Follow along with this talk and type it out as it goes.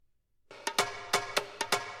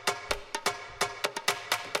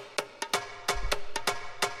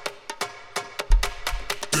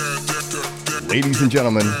Ladies and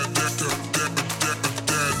gentlemen,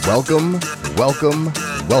 welcome to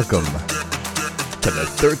the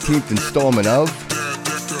 13th installment of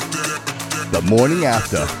The Morning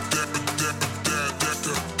After.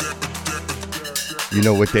 You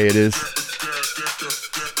know what day it is?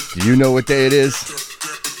 Do you know what day it is?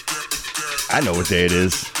 I know what day it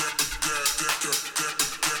is.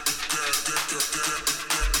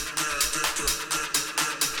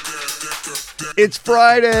 It's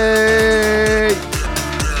Friday!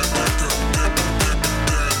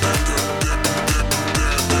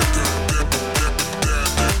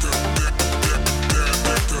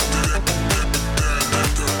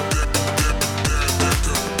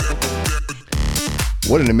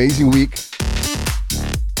 What an amazing week.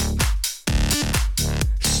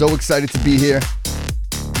 So excited to be here.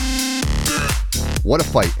 What a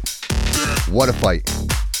fight. What a fight.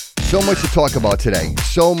 So much to talk about today.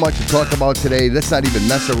 Let's not even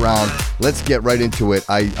mess around. Let's get right into it.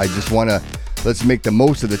 I just want to, let's make the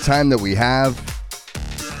most of the time that we have.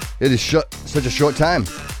 It is such a short time.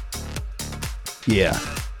 Yeah.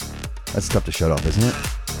 That's tough to shut off, isn't it?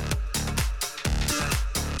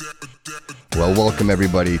 Well, welcome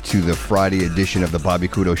everybody to the Friday edition of the Bobby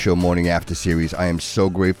Kudo Show Morning After Series. I am so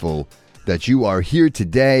grateful that you are here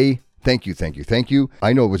today. Thank you.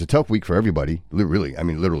 I know it was a tough week for everybody. Really,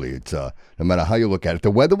 it's no matter how you look at it. The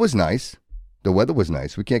weather was nice.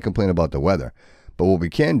 We can't complain about the weather. But what we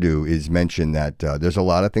can do is mention that there's a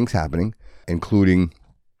lot of things happening, including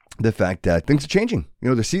the fact that things are changing. You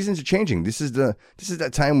know, the seasons are changing. This is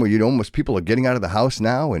that time where almost people are getting out of the house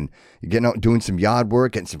now and you're getting out and doing some yard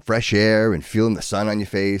work, getting some fresh air and feeling the sun on your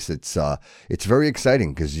face. It's very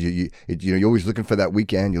exciting because you're always looking for that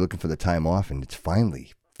weekend. You're looking for the time off, and it's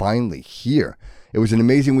finally here. It was an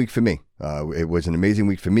amazing week for me.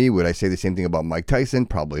 Would I say the same thing about Mike Tyson?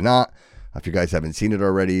 Probably not. If you guys haven't seen it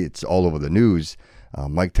already, it's all over the news.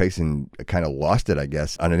 Mike Tyson kind of lost it, I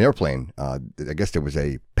guess, on an airplane. I guess there was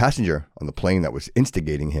a passenger on the plane that was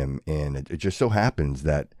instigating him, and it just so happens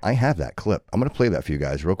that I have that clip. I'm going to play that for you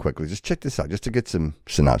guys real quickly. Just check this out, just to get some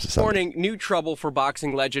synopsis on it. Morning, new trouble for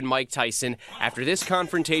boxing legend Mike Tyson after this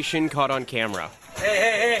confrontation caught on camera.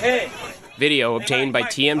 Hey. Video obtained by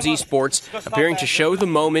TMZ Sports appearing to show the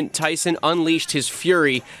moment Tyson unleashed his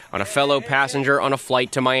fury on a fellow passenger on a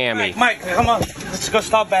flight to Miami. Mike, come on. Let's go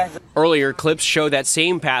stop back. Earlier clips show that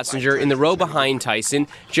same passenger in the row behind Tyson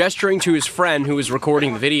gesturing to his friend who was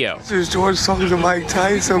recording the video. This is George talking to Mike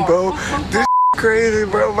Tyson, bro. This crazy,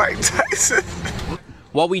 bro. Mike Tyson.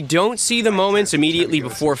 While we don't see the moments immediately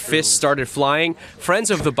before fists started flying,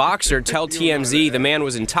 friends of the boxer tell TMZ the man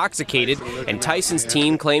was intoxicated, and Tyson's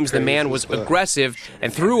team claims the man was aggressive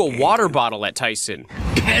and threw a water bottle at Tyson.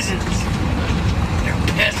 Peasants. They're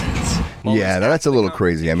peasants. Yeah, that's a little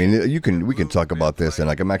crazy. I mean, we can talk about this, and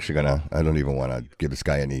I'm actually I don't even want to give this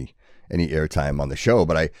guy any airtime on the show,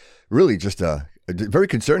 but I really just very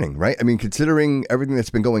concerning, right? I mean, considering everything that's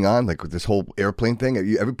been going on, like with this whole airplane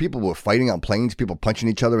thing, people were fighting on planes, people punching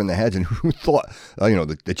each other in the heads, and who thought,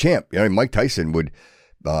 the champ, Mike Tyson would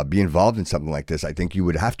be involved in something like this? I think you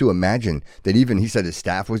would have to imagine that even, he said his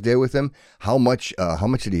staff was there with him. How much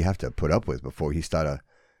did he have to put up with before he started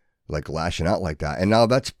like lashing out like that? And now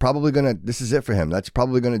this is it for him. That's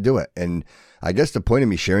probably going to do it. And I guess the point of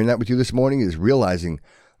me sharing that with you this morning is realizing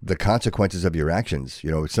the consequences of your actions.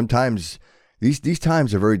 Sometimes These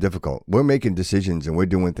times are very difficult. We're making decisions and we're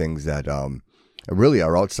doing things that really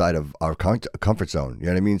are outside of our comfort zone. You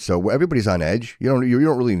know what I mean? So everybody's on edge. You don't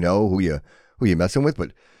really know who you're messing with.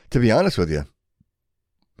 But to be honest with you,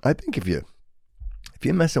 I think if you're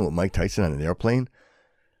messing with Mike Tyson on an airplane,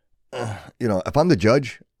 if I'm the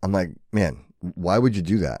judge, I'm like, man, why would you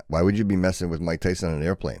do that? Why would you be messing with Mike Tyson on an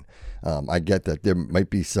airplane? I get that there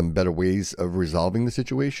might be some better ways of resolving the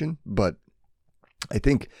situation, but I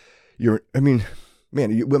think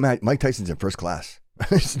Mike Tyson's in first class.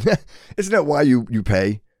 Isn't that why you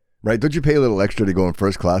pay, right? Don't you pay a little extra to go in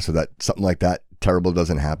first class so that something like that terrible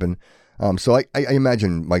doesn't happen? So I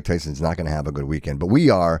imagine Mike Tyson's not going to have a good weekend, but we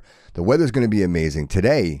are. The weather's going to be amazing.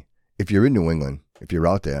 Today, if you're in New England, if you're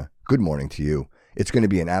out there, good morning to you. It's going to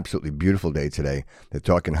be an absolutely beautiful day today. They're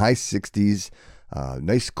talking high 60s,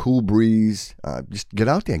 nice cool breeze. Just get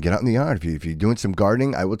out there, get out in the yard. If you're doing some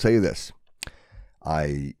gardening, I will tell you this.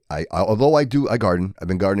 Although I garden, I've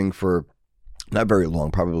been gardening for not very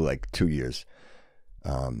long, probably like 2 years.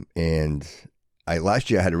 And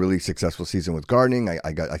last year I had a really successful season with gardening.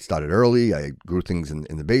 I started early. I grew things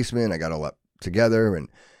in the basement. I got all that together and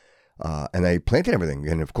I planted everything.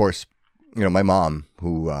 And of course, my mom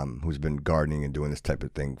who's been gardening and doing this type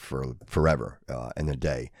of thing for forever, in the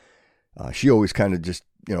day, she always kind of just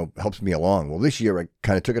helps me along. Well, this year I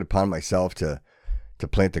kind of took it upon myself to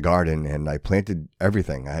plant the garden, and I planted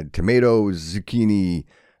everything. I had tomatoes, zucchini,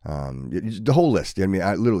 the whole list. I mean,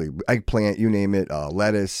 I literally eggplant, you name it,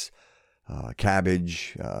 lettuce,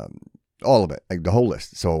 cabbage, all of it, like the whole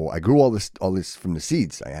list. So I grew all this from the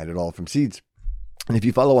seeds. I had it all from seeds. And if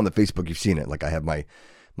you follow on the Facebook, you've seen it. Like I have my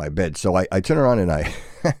bed. So I turn around and I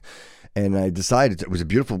and I decided it was a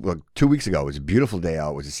beautiful. 2 weeks ago, it was a beautiful day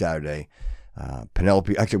out. It was a Saturday.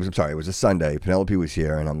 Penelope, actually, it was a Sunday. Penelope was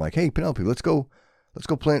here, and I'm like, hey, Penelope, let's go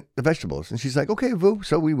plant the vegetables. And she's like, okay, Vu.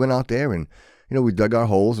 So we went out there and, we dug our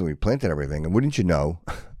holes and we planted everything. And wouldn't you know,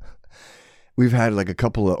 we've had like a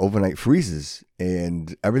couple of overnight freezes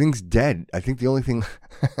and everything's dead. I think the only thing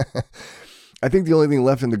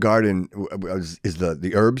left in the garden is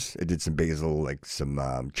the herbs. I did some basil, like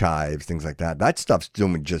some chives, things like that. That stuff's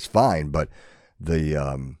doing just fine. But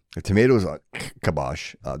the tomatoes are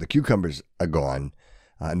kibosh. The cucumbers are gone.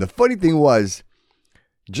 And the funny thing was,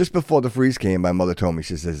 just before the freeze came, my mother told me,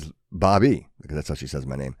 she says, Bobby, because that's how she says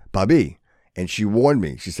my name, Bobby. And she warned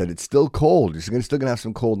me. She said, it's still cold. You're still going to have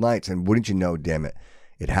some cold nights. And wouldn't you know, damn it,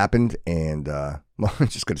 it happened. And well, I'm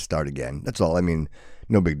just going to start again. That's all. I mean,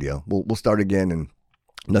 no big deal. We'll start again, and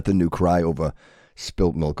nothing new cry over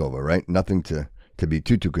spilt milk over, right? Nothing to be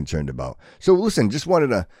too concerned about. So listen, just wanted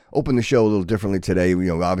to open the show a little differently today.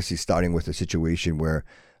 Obviously starting with a situation where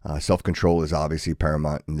self-control is obviously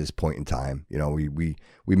paramount in this point in time. We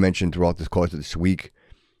mentioned throughout the course of this week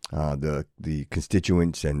the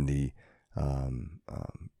constituents and the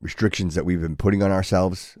restrictions that we've been putting on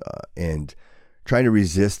ourselves and trying to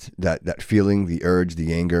resist that feeling, the urge,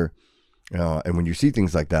 the anger. And when you see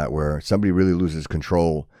things like that where somebody really loses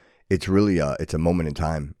control, it's really it's a moment in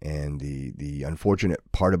time. And the unfortunate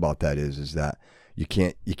part about that is that you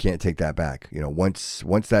can't take that back. Once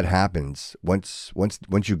that happens, once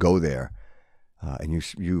you go there, and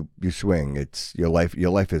you swing, it's your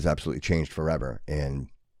life is absolutely changed forever. And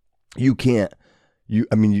you can't. You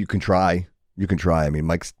can try. I mean,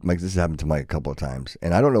 Mike, this has happened to Mike a couple of times,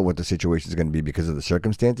 and I don't know what the situation is going to be because of the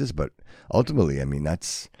circumstances. But ultimately, I mean,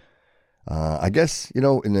 that's, I guess, in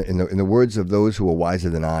the words of those who are wiser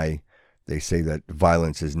than I, they say that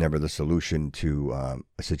violence is never the solution to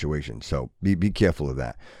a situation. So be careful of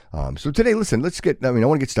that. So today, listen, I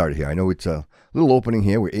want to get started here. I know it's a little opening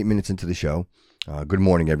here. We're 8 minutes into the show. Good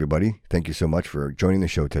morning, everybody. Thank you so much for joining the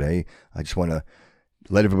show today. I just want to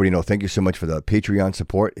let everybody know, thank you so much for the Patreon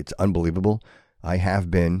support. It's unbelievable. I have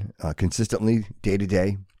been consistently, day to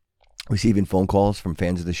day, receiving phone calls from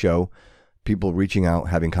fans of the show, people reaching out,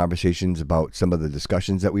 having conversations about some of the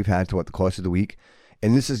discussions that we've had throughout the course of the week.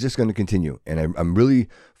 And this is just going to continue. And I'm really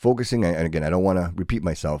focusing, and again, I don't want to repeat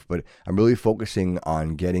myself, but I'm really focusing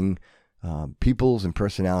on getting peoples and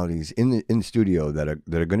personalities in the studio that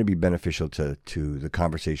are going to be beneficial to the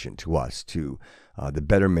conversation, to us, to the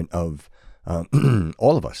betterment of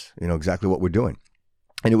all of us, exactly what we're doing.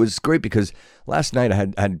 And it was great because last night I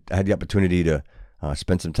had the opportunity to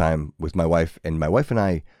spend some time with my wife, and my wife and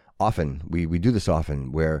I often, we do this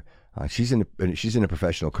often, where she's in a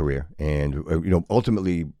professional career, and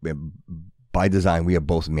ultimately by design we are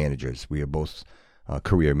both managers. We are both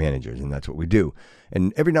career managers, and that's what we do.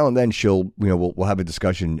 And every now and then we'll have a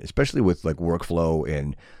discussion, especially with like workflow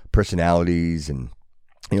and personalities, and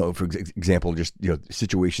for example, just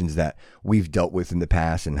situations that we've dealt with in the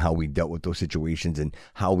past and how we dealt with those situations and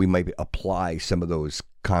how we might apply some of those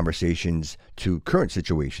conversations to current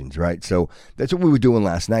situations, right? So that's what we were doing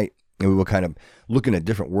last night. And we were kind of looking at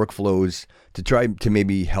different workflows to try to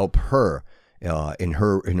maybe help her in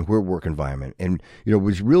her work environment. And it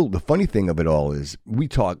was the funny thing of it all is we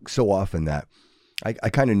talk so often that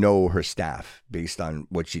I kind of know her staff based on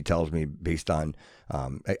what she tells me, based on,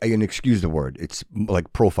 I can excuse the word, it's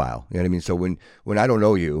like profile. You know what I mean? So when I don't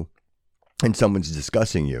know you and someone's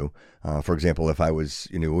discussing you, for example, if I was,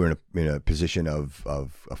 we're in a position of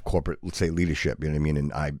corporate, let's say leadership, you know what I mean?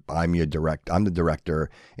 And I'm the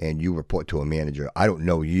director and you report to a manager. I don't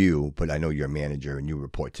know you, but I know you're a manager and you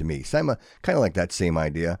report to me. So I'm kind of like that same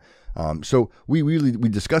idea. So we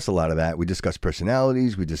discuss a lot of that. We discuss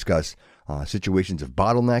personalities. We discuss situations of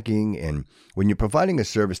bottlenecking. And when you're providing a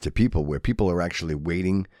service to people where people are actually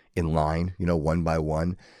waiting in line, one by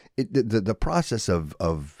one, the process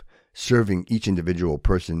of serving each individual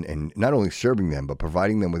person, and not only serving them, but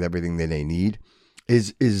providing them with everything that they need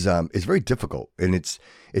is very difficult. And it's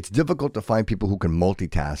difficult to find people who can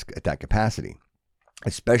multitask at that capacity,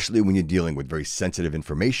 especially when you're dealing with very sensitive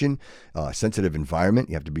information, sensitive environment.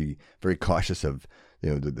 You have to be very cautious of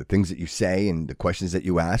the things that you say and the questions that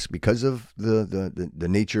you ask because of the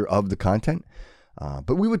nature of the content.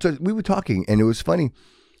 But we were talking, and it was funny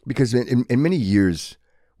because in many years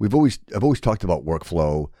I've always talked about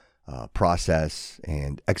workflow, process,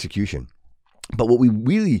 and execution. But what we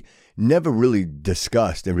really never really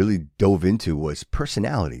discussed and really dove into was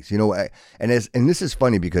personalities. And this is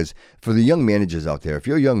funny because for the young managers out there, if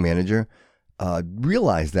you're a young manager,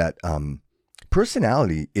 realize that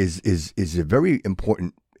personality is a very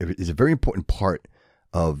important part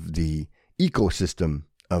of the ecosystem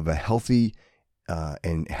of a healthy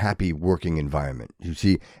and happy working environment. You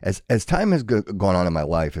see, as time has gone on in my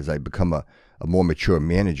life, as I become a more mature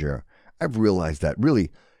manager, I've realized that really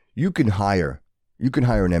you can hire an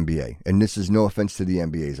MBA, and this is no offense to the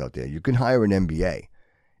MBAs out there. You can hire an MBA,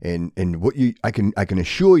 and I can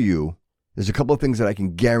assure you, there's a couple of things that I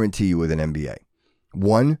can guarantee you with an MBA.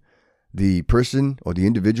 One, the person or the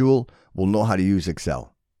individual will know how to use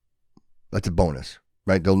Excel. That's a bonus,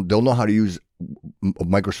 right? They'll know how to use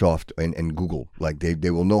Microsoft and Google. Like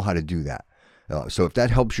they will know how to do that. So if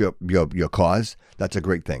that helps your cause, that's a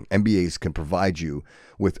great thing. MBAs can provide you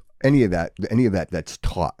with any of that that's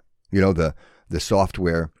taught. The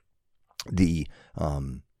software, the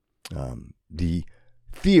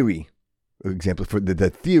theory, for example, for the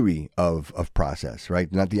theory of process, right?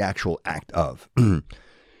 Not the actual act of.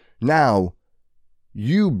 Now,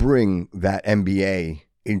 you bring that MBA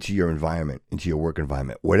into your environment, into your work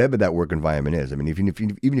environment, whatever that work environment is. I mean, even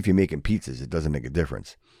if you're making pizzas, it doesn't make a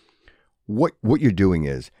difference. What you're doing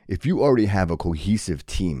is, if you already have a cohesive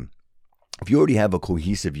team, if you already have a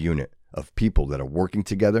cohesive unit of people that are working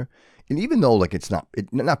together, and even though like it's not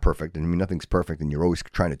perfect, and I mean nothing's perfect, and you're always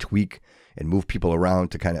trying to tweak and move people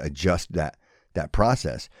around to kind of adjust that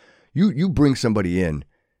process, you bring somebody in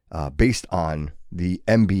based on the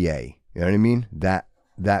MBA. You know what I mean? That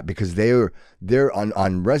because they're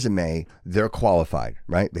on resume, they're qualified,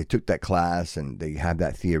 right? They took that class and they have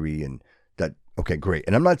that theory, and that, okay, great.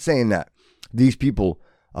 And I'm not saying that these people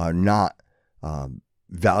are not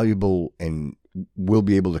valuable and will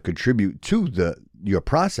be able to contribute to your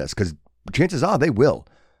process, because chances are they will.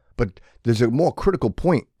 But there's a more critical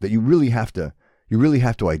point that you really have to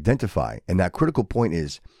identify, and that critical point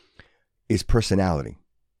is personality.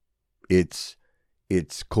 It's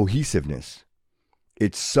cohesiveness.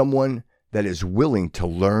 It's someone that is willing to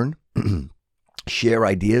learn, share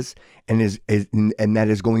ideas, and that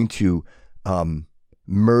is going to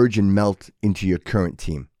merge and melt into your current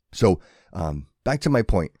team. So back to my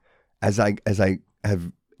point, as I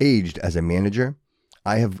have aged as a manager,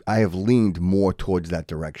 I have leaned more towards that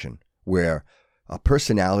direction, where a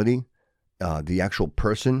personality, the actual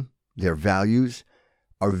person, their values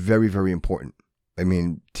are very, very important. I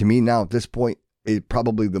mean, to me now at this point, it's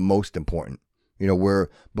probably the most important. Where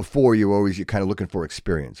before you're kind of looking for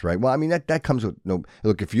experience, right? Well, I mean, that comes with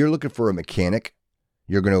look, if you're looking for a mechanic,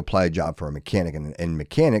 you're going to apply a job for a mechanic, and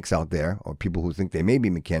mechanics out there, or people who think they may be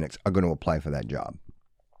mechanics, are going to apply for that job.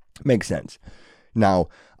 Makes sense. Now,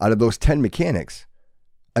 out of those 10 mechanics,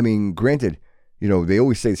 I mean, granted, they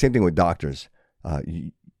always say the same thing with doctors.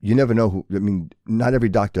 You never know who, I mean, not every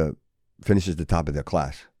doctor finishes the top of their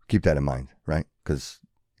class. Keep that in mind, right? Because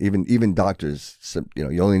even doctors,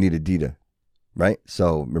 you only need a D to, right?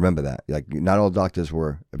 So remember that. Like, not all doctors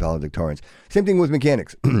were valedictorians. Same thing with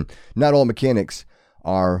mechanics. Not all mechanics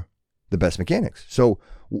are the best mechanics. So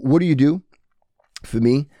what do you do? For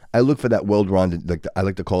me, I look for that well-rounded, I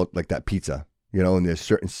like to call it like that pizza, and there's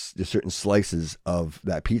certain slices of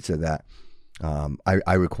that pizza that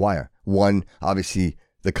I require. One, obviously,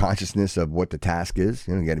 the consciousness of what the task is.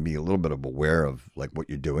 You got to be a little bit of aware of like what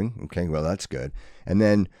you're doing. Okay, well, that's good. And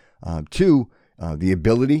then two, the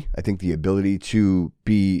ability to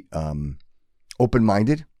be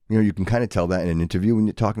open-minded. You can kind of tell that in an interview when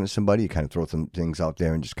you're talking to somebody. You kind of throw some things out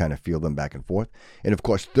there and just kind of feel them back and forth. And of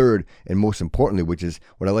course, third, and most importantly, which is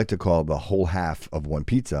what I like to call the whole half of one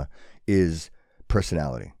pizza, is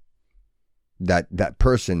personality. That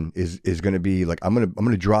person is going to be like, I'm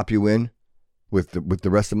going to drop you in with the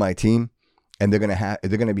rest of my team, and they're going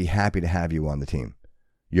to be happy to have you on the team.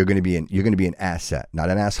 You're going to be an asset, not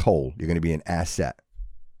an asshole. You're going to be an asset,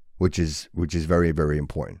 which is very, very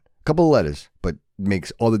important. A couple of letters, but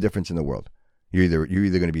makes all the difference in the world. You're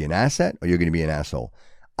either going to be an asset or you're going to be an asshole.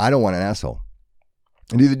 I don't want an asshole,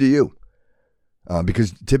 and neither do you,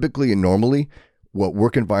 because typically and normally,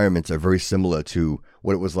 work environments are very similar to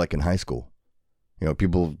what it was like in high school.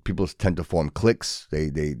 People tend to form cliques.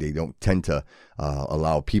 They don't tend to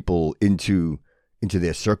allow people into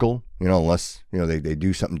their circle, unless they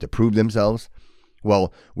do something to prove themselves.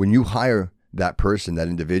 Well, when you hire that person, that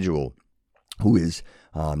individual, who is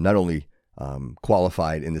not only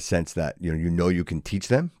qualified in the sense that you can teach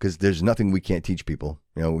them, because there's nothing we can't teach people.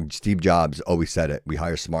 You know, Steve Jobs always said it. We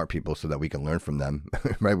hire smart people so that we can learn from them,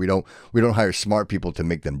 right? We don't hire smart people to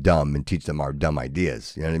make them dumb and teach them our dumb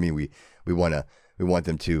ideas. You know what I mean? We want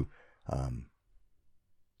them to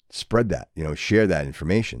spread that, you know, share that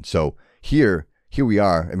information. So here we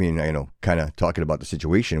are. I mean, you know, kind of talking about the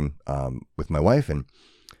situation with my wife, and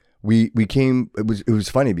we came. It was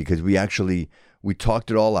funny because we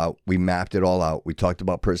talked it all out. We mapped it all out. We talked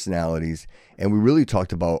about personalities, and we really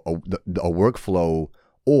talked about a workflow,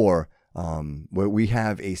 or where we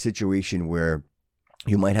have a situation where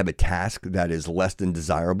you might have a task that is less than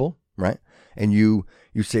desirable, right? And you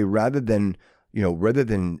say rather than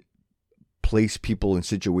place people in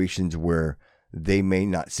situations where they may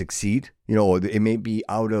not succeed, you know, or it may be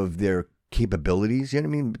out of their capabilities. You know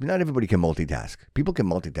what I mean? Not everybody can multitask. People can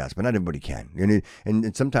multitask, but not everybody can. You know,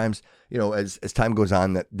 and sometimes, you know, as time goes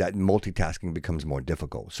on, that multitasking becomes more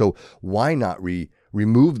difficult. So why not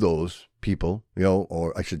remove those people, you know,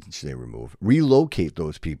 or I shouldn't say relocate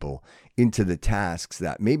those people into the tasks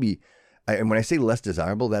that maybe, and when I say less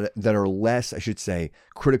desirable, that are less, I should say,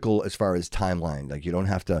 critical as far as timeline. Like you're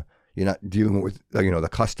not dealing with, you know, the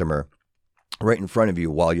customer right in front of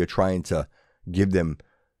you while you're trying to give them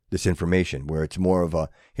this information, where it's more of a,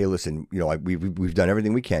 hey, listen, you know, we've done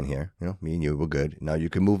everything we can here. You know, me and you, we're good. Now you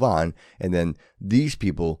can move on, and then these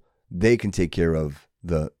people, they can take care of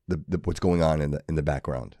the what's going on in the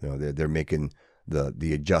background. You know, they're making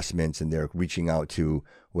the adjustments, and they're reaching out to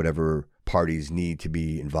whatever parties need to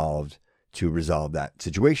be involved to resolve that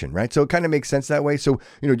situation, right? So it kind of makes sense that way. So,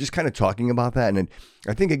 you know, just kind of talking about that, and then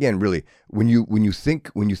I think again, really, when you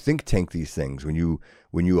think tank these things, when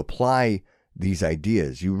you apply these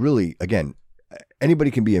ideas, you really, again,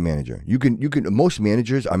 anybody can be a manager. You can. Most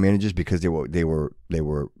managers are managers because they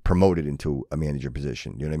were promoted into a manager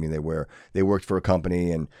position. You know what I mean? They worked for a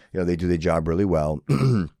company, and you know they do their job really well.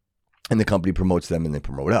 And the company promotes them, and they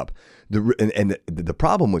promote up. The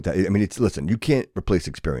problem with that, I mean, listen, you can't replace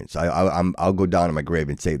experience. I'll go down in my grave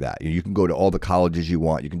and say that. You can go to all the colleges you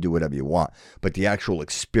want, you can do whatever you want, but the actual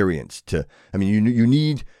experience you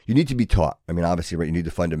need to be taught. I mean, obviously, right, you need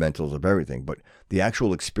the fundamentals of everything, but the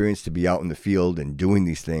actual experience to be out in the field and doing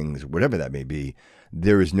these things, whatever that may be,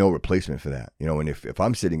 there is no replacement for that. You know, and if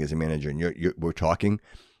I'm sitting as a manager and we're talking.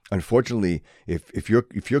 Unfortunately, if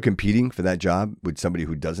you're competing for that job with somebody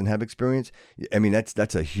who doesn't have experience, I mean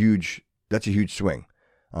that's a huge swing.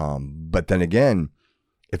 But then again,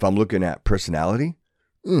 if I'm looking at personality,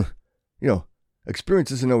 you know,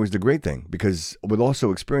 experience isn't always the great thing, because with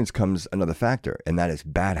also experience comes another factor, and that is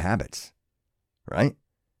bad habits, right?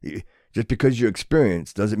 Just because you're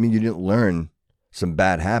experienced doesn't mean you didn't learn some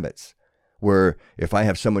bad habits. Where if I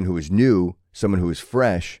have someone who is new, someone who is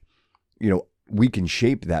fresh, you know, we can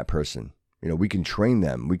shape that person. You know, we can train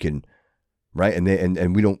them. We can, right?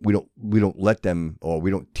 And we don't let them, or we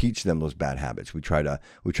don't teach them those bad habits. We try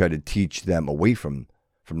to teach them away from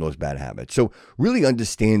those bad habits. So really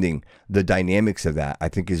understanding the dynamics of that, I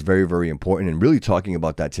think, is very, very important. And really talking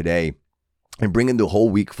about that today and bringing the whole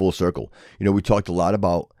week full circle. You know, we talked a lot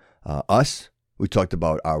about us. We talked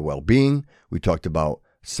about our well-being. We talked about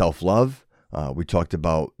self-love. We talked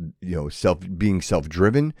about, you know, being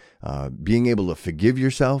self-driven, being able to forgive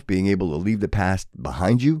yourself, being able to leave the past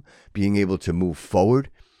behind you, being able to move forward,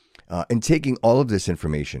 and taking all of this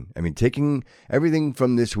information. I mean, taking everything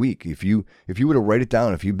from this week. If you were to write it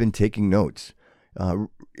down, if you've been taking notes,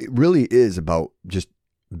 it really is about just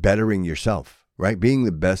bettering yourself, right? Being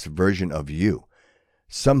the best version of you.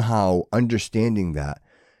 Somehow understanding that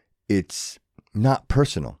it's not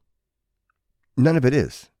personal. None of it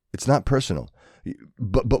is. It's not personal,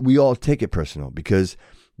 but we all take it personal, because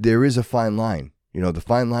there is a fine line. You know, the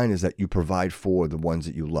fine line is that you provide for the ones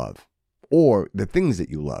that you love, or the things that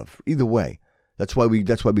you love. Either way, that's why we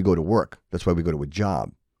go to work. That's why we go to a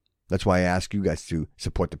job. That's why I ask you guys to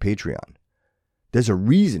support the Patreon. There's a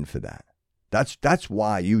reason for that. That's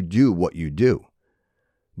why you do what you do.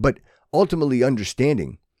 But ultimately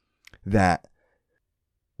understanding that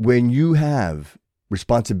when you have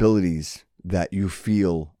responsibilities that you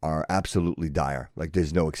feel are absolutely dire, like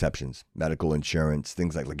there's no exceptions, medical insurance,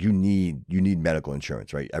 things like you need medical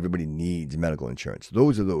insurance, right? Everybody needs medical insurance.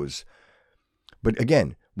 Those are those. But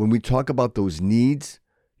again, when we talk about those needs,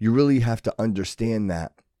 you really have to understand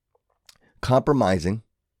that compromising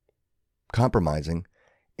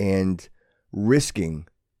and risking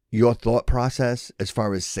your thought process as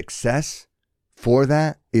far as success for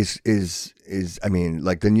that is I mean,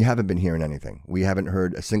 like, then you haven't been hearing anything. We haven't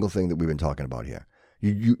heard a single thing that we've been talking about here.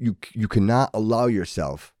 You cannot allow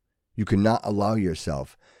yourself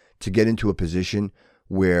to get into a position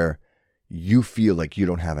where you feel like you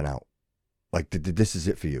don't have an out. Like, this is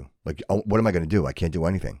it for you. Like, what am I going to do? I can't do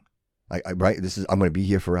anything. Right? I'm going to be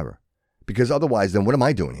here forever. Because otherwise, then what am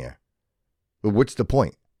I doing here? What's the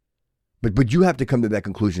point? But you have to come to that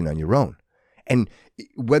conclusion on your own. And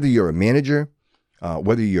whether you're a manager,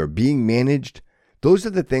 whether you're being managed, those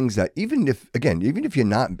are the things that even if you're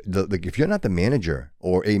not if you're not the manager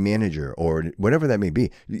or a manager or whatever that may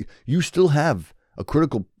be, you still have a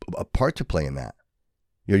critical part to play in that.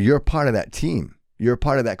 You're a part of that team. You're a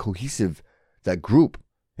part of that cohesive, that group,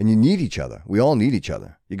 and you need each other. We all need each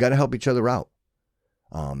other. You got to help each other out.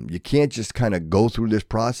 You can't just kind of go through this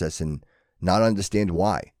process and not understand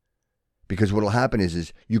why. Because what will happen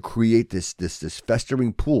is you create this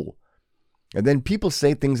festering pool, and then people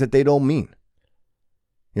say things that they don't mean.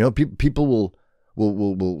 You know, people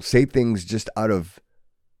will say things just out of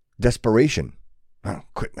desperation. I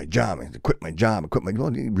quit my job. I quit my job. I quit my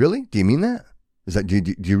job. Really? Do you mean that?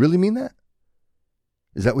 Do you really mean that?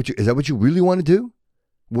 Is that what you really want to do?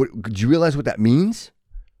 Do you realize what that means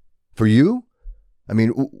for you? I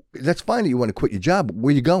mean, that's fine that you want to quit your job. But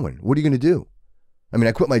where are you going? What are you going to do? I mean,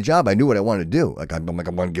 I quit my job. I knew what I wanted to do. I'm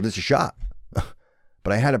going to give this a shot.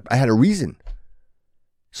 But I had a reason.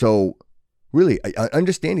 So really,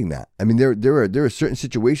 understanding that. I mean, there are certain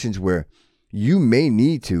situations where you may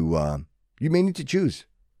need to choose.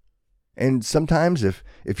 And sometimes if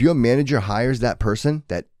your manager hires that person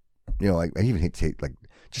that, you know, I even hate to say, like,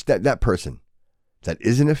 just that person that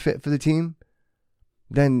isn't a fit for the team,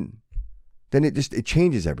 then it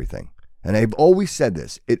changes everything. And I've always said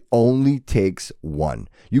this, it only takes one.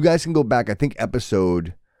 You guys can go back, I think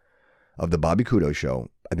episode of the Bobby Kudo show,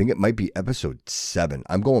 I think it might be episode 7.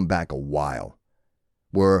 I'm going back a while,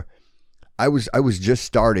 where I was just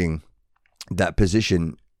starting that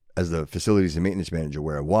position as the facilities and maintenance manager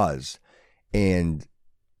where I was, and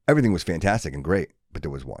everything was fantastic and great, but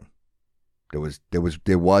there was one.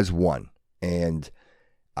 There was one, and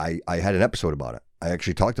I had an episode about it. I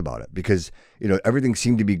actually talked about it because, you know, everything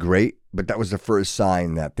seemed to be great, but that was the first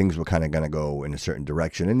sign that things were kind of going to go in a certain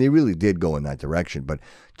direction, and they really did go in that direction. But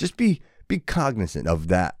just be cognizant of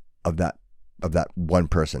that one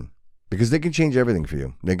person, because they can change everything for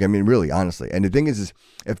you. Like, I mean, really, honestly. And the thing is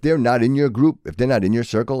if they're not in your group, if they're not in your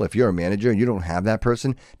circle, if you're a manager and you don't have that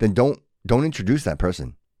person, then don't introduce that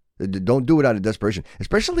person. Don't do it out of desperation,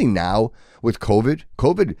 especially now with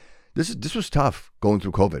COVID. This was tough going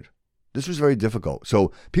through COVID. This was very difficult.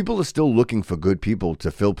 So people are still looking for good people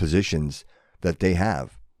to fill positions that they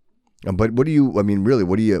have. But what are you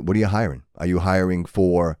hiring? Are you hiring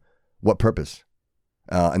for what purpose?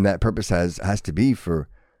 And that purpose has to be for,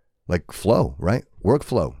 like, flow, right?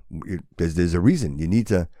 Workflow. There's a reason. You need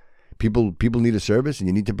to, people need a service, and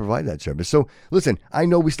you need to provide that service. So listen, I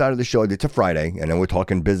know we started the show, it's a Friday, and then we're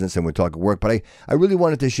talking business and we're talking work, but I really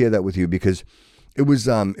wanted to share that with you because it was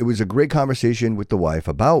a great conversation with the wife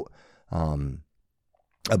about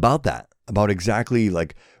that, about exactly,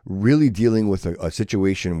 like, really dealing with a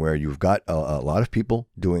situation where you've got a lot of people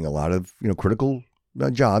doing a lot of, you know, critical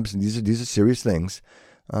jobs, and these are serious things,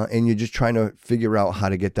 and you're just trying to figure out how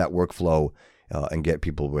to get that workflow and get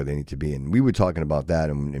people where they need to be. And we were talking about that,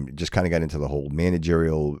 and just kind of got into the whole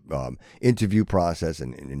managerial interview process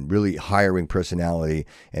and really hiring personality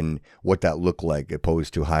and what that looked like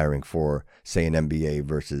opposed to hiring for, say, an MBA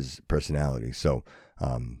versus personality. So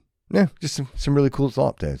yeah, just some really cool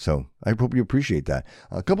thought there. So I hope you appreciate that.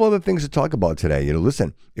 A couple other things to talk about today. You know,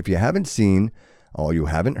 listen, if you haven't seen or you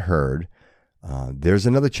haven't heard, there's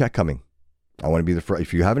another check coming. I want to be the first.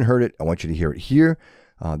 If you haven't heard it, I want you to hear it here.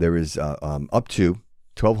 There is up to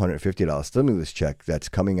 $1,250 stimulus check that's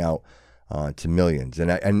coming out to millions.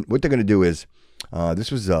 And what they're going to do is,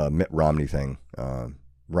 this was a Mitt Romney thing,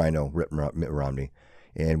 Mitt Romney.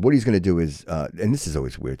 And what he's going to do is, and this is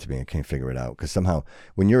always weird to me, I can't figure it out, because somehow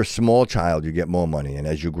when you're a small child, you get more money, and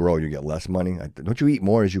as you grow, you get less money. Don't you eat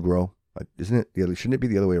more as you grow? Shouldn't it be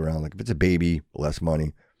the other way around? Like, if it's a baby, less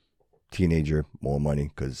money, teenager, more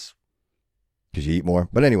money, because you eat more.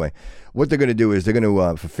 But anyway, what they're going to do is they're going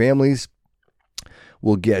to, for families,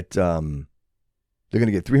 they're going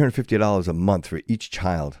to get $350 a month for each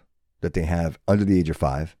child that they have under the age of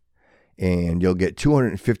 5, and you'll get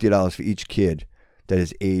 $250 for each kid that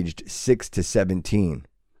is aged 6 to 17,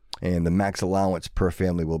 and the max allowance per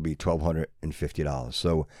family will be $1,250.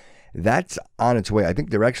 So that's on its way. I think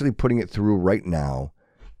they're actually putting it through right now.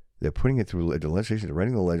 They're putting it through the legislation. They're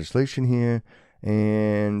writing the legislation here,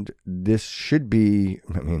 and this should be,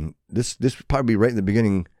 I mean, this probably right in the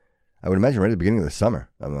beginning, I would imagine right at the beginning of the summer.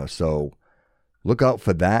 So look out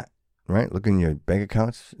for that, right? Look in your bank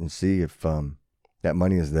accounts and see if that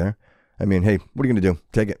money is there. I mean, hey, what are you going to do?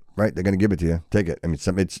 Take it, right? They're going to give it to you. Take it. I mean,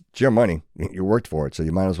 it's your money. You worked for it, so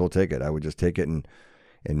you might as well take it. I would just take it and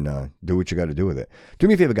do what you got to do with it. Do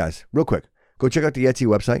me a favor, guys, real quick. Go check out the Etsy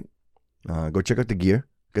website. Go check out the gear.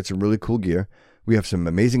 Get some really cool gear. We have some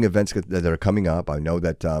amazing events that are coming up. I know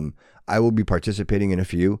that I will be participating in a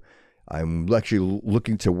few. I'm actually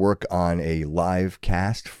looking to work on a live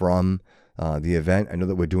cast from the event. I know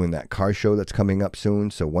that we're doing that car show that's coming up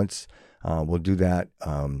soon. So once we'll do that,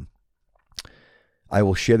 I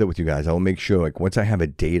will share that with you guys. I will make sure, like, once I have a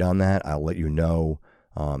date on that, I'll let you know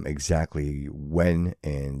exactly when.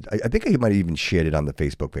 And I think I might have even shared it on the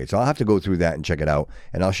Facebook page. So I'll have to go through that and check it out,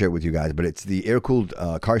 and I'll share it with you guys. But it's the air-cooled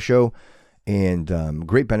car show. And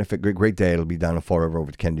great benefit, great day. It'll be down in Fall River over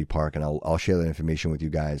at Kennedy Park, and I'll share that information with you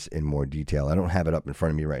guys in more detail. I don't have it up in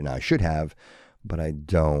front of me right now. I should have, but I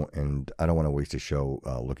don't, and I don't want to waste a show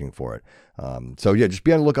looking for it. So yeah, just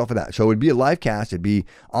be on the lookout for that. So it'd be a live cast. It'd be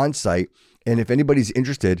on site, and if anybody's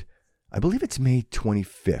interested, I believe it's May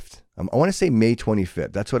 25th. I want to say May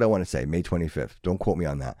 25th. That's what I want to say, May 25th. Don't quote me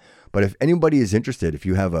on that. But if anybody is interested, if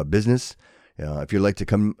you have a business, if you'd like to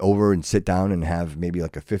come over and sit down and have maybe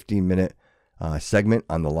like a 15-minute segment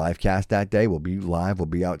on the live cast that day. We'll be live. We'll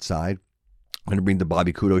be outside. I'm going to bring the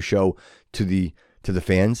Bobby Kudo show to the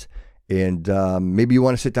fans. And maybe you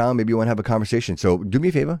want to sit down. Maybe you want to have a conversation. So do me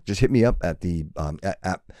a favor. Just hit me up at the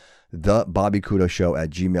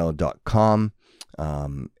BobbyKudoShow@gmail.com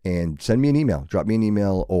and send me an email. Drop me an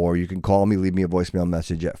email, or you can call me. Leave me a voicemail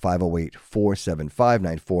message at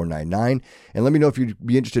 508-475-9499. And let me know if you'd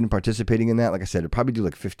be interested in participating in that. Like I said, I'll probably do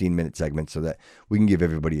like 15-minute segments so that we can give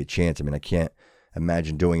everybody a chance. I mean, I can't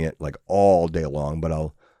imagine doing it like all day long, but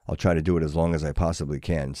I'll try to do it as long as I possibly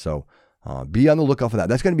can. So be on the lookout for that.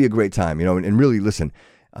 That's going to be a great time, and really listen.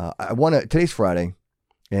 Today's Friday,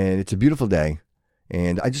 and it's a beautiful day,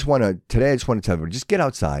 and I just want to tell everybody, just get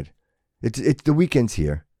outside. It's the weekend's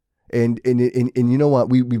here, and you know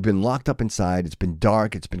what? We've been locked up inside. It's been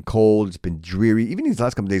dark. It's been cold. It's been dreary. Even these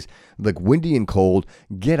last couple of days, like windy and cold.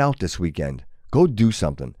 Get out this weekend. Go do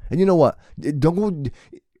something. And you know what? Don't go.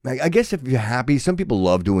 I guess if you're happy, some people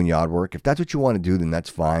love doing yard work. If that's what you want to do, then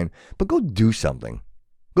that's fine. But go do something.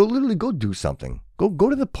 Go do something. Go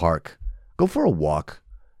to the park. Go for a walk.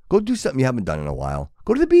 Go do something you haven't done in a while.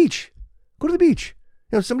 Go to the beach. Go to the beach.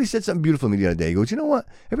 Somebody said something beautiful to me the other day. He goes, you know what?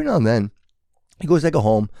 Every now and then, he goes, I go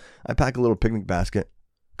home. I pack a little picnic basket,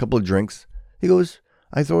 a couple of drinks. He goes,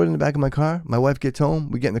 I throw it in the back of my car. My wife gets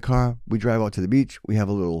home. We get in the car. We drive out to the beach. We have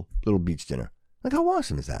a little beach dinner. Like, how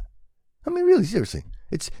awesome is that? I mean, really, seriously.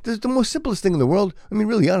 It's the most simplest thing in the world. I mean,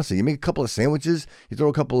 really, honestly. You make a couple of sandwiches. You throw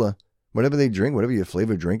a couple of whatever they drink, whatever your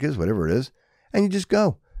favorite drink is, whatever it is, and you just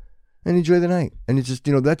go and enjoy the night. And it's just,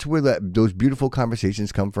 that's where those beautiful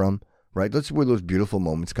conversations come from. Right? That's where those beautiful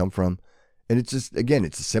moments come from. And it's just, again,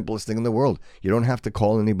 it's the simplest thing in the world. You don't have to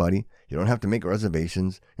call anybody. You don't have to make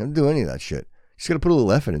reservations. You don't do any of that shit. You just got to put a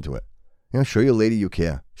little effort into it. Show your lady you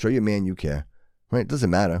care. Show your man you care. Right? It doesn't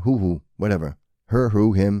matter. Who, whatever. Her,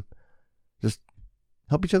 who, him. Just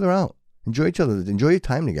help each other out. Enjoy each other. Enjoy your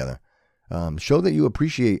time together. Show that you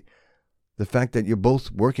appreciate the fact that you're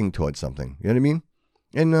both working towards something. You know what I mean?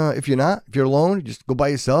 And if you're alone, just go by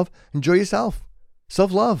yourself. Enjoy yourself.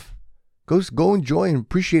 Self-love. Go enjoy and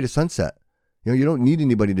appreciate a sunset. You don't need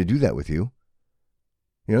anybody to do that with you.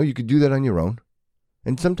 You could do that on your own.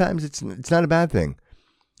 And sometimes it's not a bad thing.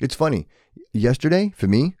 It's funny. Yesterday, for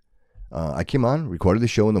me, I came on, recorded the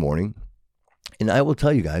show in the morning, and I will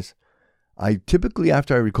tell you guys, I typically,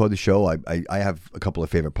 after I record the show, I have a couple of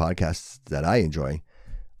favorite podcasts that I enjoy.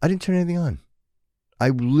 I didn't turn anything on.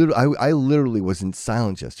 I literally was in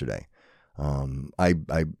silence yesterday.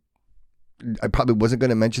 I probably wasn't going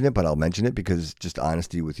to mention it, but I'll mention it because just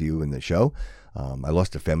honesty with you in the show. I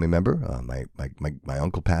lost a family member. My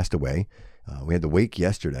uncle passed away. We had the wake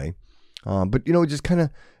yesterday. But just kind of,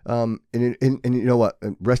 and you know what?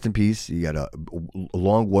 Rest in peace. He had a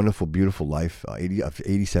long, wonderful, beautiful life,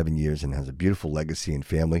 87 years, and has a beautiful legacy and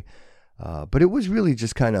family. But it was really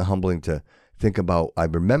just kind of humbling to think about. I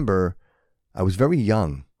remember I was very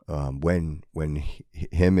young when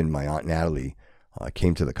him and my aunt Natalie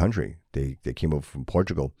came to the country. They came over from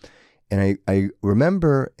Portugal, and I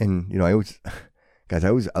remember, and I always, guys, I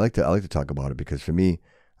like to talk about it because for me,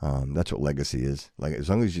 that's what legacy is. Like, as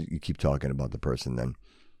long as you keep talking about the person, then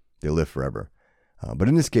they live forever. But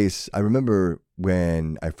in this case, I remember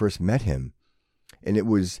when I first met him, and it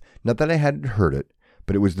was not that I hadn't heard it,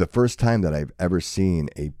 but it was the first time that I've ever seen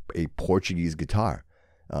a Portuguese guitar.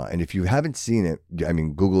 And if you haven't seen it, I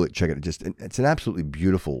mean, Google it, check it. It's an absolutely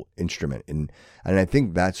beautiful instrument. And I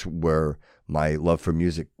think that's where my love for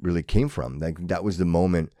music really came from. That was the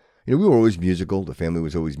moment we were always musical. The family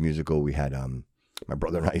was always musical. We had my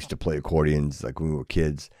brother and I used to play accordions like when we were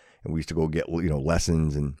kids, and we used to go get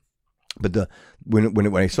lessons. But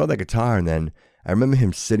when I saw that guitar, and then I remember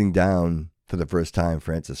him sitting down for the first time,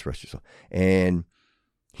 Francis, rest your soul, and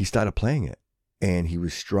he started playing it, and he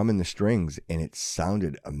was strumming the strings, and it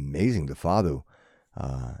sounded amazing. The fado,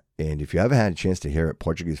 and if you ever had a chance to hear it,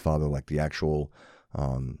 Portuguese fado, like the actual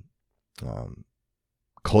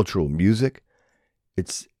cultural music,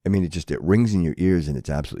 it rings in your ears, and it's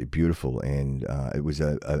absolutely beautiful. And it was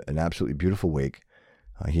an absolutely beautiful wake.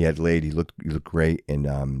 He looked great,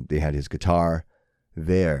 and they had his guitar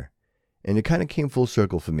there, and it kind of came full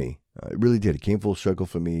circle for me. It really did. It came full circle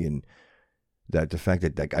for me, and that the fact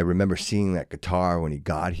that I remember seeing that guitar when he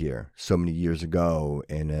got here so many years ago,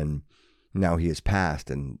 and then now he has passed,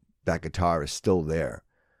 and that guitar is still there.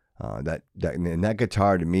 That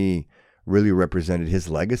guitar to me really represented his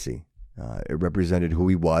legacy. It represented who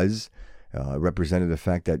he was. It represented the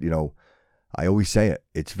fact that, I always say it.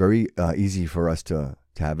 It's very easy for us to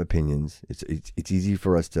have opinions. It's easy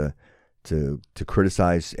for us to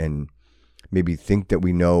criticize and maybe think that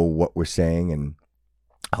we know what we're saying and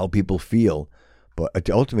how people feel. But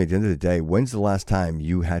ultimately, at the end of the day, when's the last time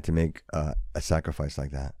you had to make a sacrifice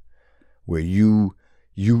like that, where you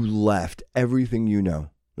left everything you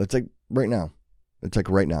know? That's like right now. It's like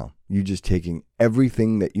right now. You just taking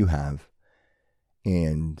everything that you have,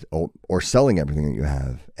 or selling everything that you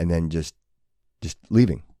have, and then just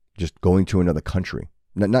leaving, just going to another country.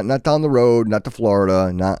 Not down the road, not to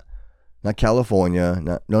Florida, not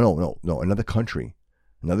California, no, another country,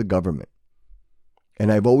 another government.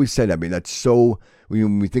 And I've always said, that's so,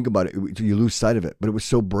 when we think about it, you lose sight of it, but it was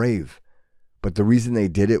so brave. But the reason they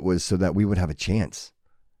did it was so that we would have a chance.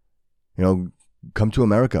 Come to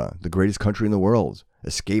America, the greatest country in the world,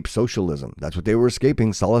 escape socialism. That's what they were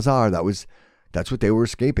escaping. Salazar, that's what they were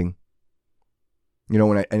escaping.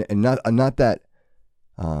 Not that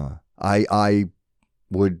I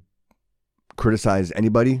would criticize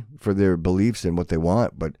anybody for their beliefs and what they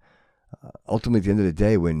want, but ultimately, at the end of the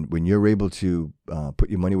day, when you're able to put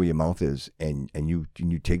your money where your mouth is, and you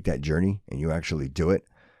take that journey and you actually do it,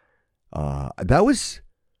 that was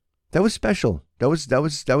special. That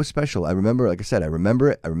was special. I remember, like I said, I remember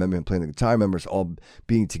it. I remember him playing the guitar. I remember us all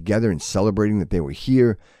being together and celebrating that they were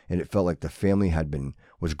here, and it felt like the family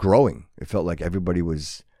was growing. It felt like everybody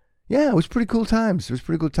was. Yeah, it was pretty cool times.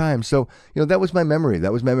 So, that was my memory.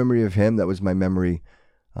 That was my memory of him. That was my memory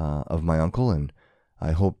of my uncle, and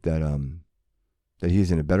I hope that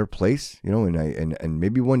he's in a better place, and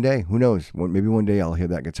maybe one day, who knows? Maybe one day I'll hear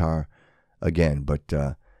that guitar again. But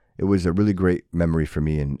it was a really great memory for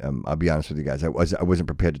me, and I'll be honest with you guys, I wasn't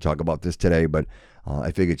prepared to talk about this today, but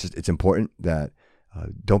I think it's important that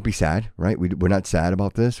don't be sad, right? We're not sad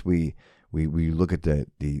about this. We look at the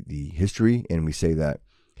history, and we say that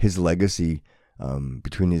his legacy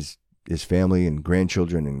between his family and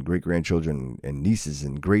grandchildren and great-grandchildren and nieces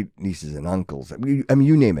and great-nieces and uncles.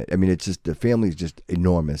 You name it. It's just, the family is just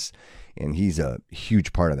enormous, and he's a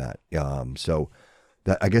huge part of that. So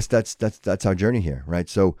that, I guess that's our journey here, right?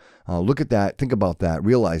 So look at that, think about that,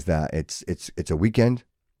 realize that it's a weekend.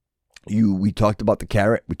 We talked about the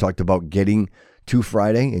carrot. We talked about getting to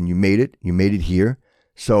Friday, and you made it. You made it here.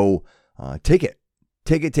 So take it.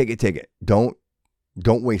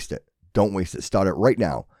 Don't waste it. Don't waste it. Start it right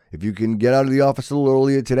now. If you can get out of the office a little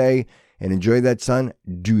earlier today and enjoy that sun,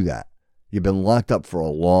 do that. You've been locked up for a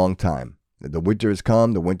long time. The winter has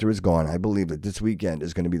come. The winter is gone. I believe that this weekend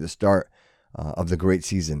is going to be the start of the great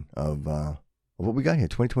season of what we got here,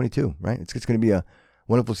 2022, right? It's going to be a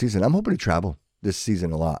wonderful season. I'm hoping to travel this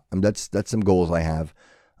season a lot. That's some goals I have.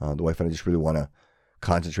 The wife and I just really want to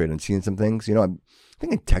concentrate on seeing some things. I'm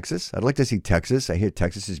thinking Texas. I'd like to see Texas. I hear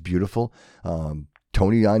Texas is beautiful.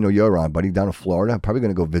 Tony, I know you're around, buddy, down in Florida. I'm probably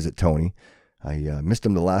going to go visit Tony. I missed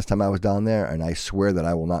him the last time I was down there, and I swear that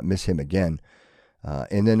I will not miss him again.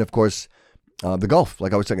 And then, of course, the Gulf.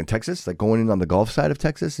 Like I was saying, Texas, like going in on the Gulf side of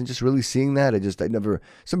Texas and just really seeing that.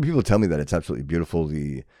 Some people tell me that it's absolutely beautiful.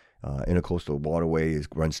 The intercoastal waterway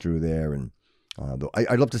runs through there, and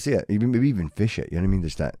I'd love to see it. Maybe even fish it. You know what I mean?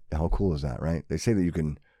 Just that. How cool is that, right? They say that you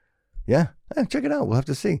can. Yeah, check it out. We'll have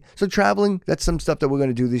to see. So traveling, that's some stuff that we're going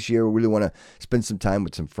to do this year. We really want to spend some time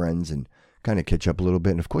with some friends and kind of catch up a little bit.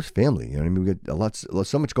 And of course, family. You know what I mean? We get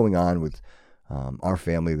so much going on with our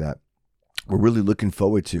family that we're really looking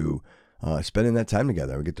forward to spending that time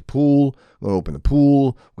together. We get the pool. We're going to open the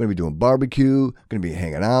pool. We're going to be doing barbecue. We're going to be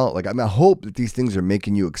hanging out. I hope that these things are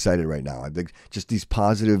making you excited right now. I think just these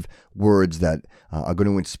positive words that are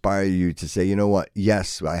going to inspire you to say, you know what?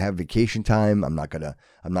 Yes, I have vacation I'm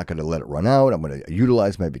not gonna let it run out. I'm gonna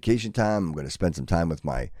utilize my vacation time. I'm gonna spend some time with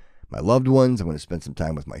my my loved ones. I'm going to spend some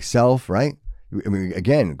time with myself, right? I mean,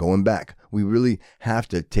 again, going back, we really have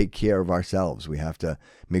to take care of ourselves. We have to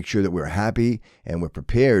make sure that we're happy and we're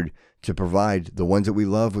prepared to provide the ones that we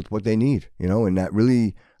love with what they need, and that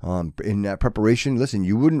really, in that preparation, listen,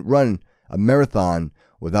 you wouldn't run a marathon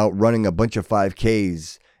without running a bunch of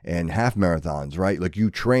 5Ks and half marathons, right? Like you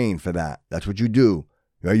train for that. That's what you do.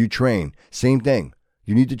 Right? You train. Same thing.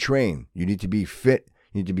 You need to train. You need to be fit.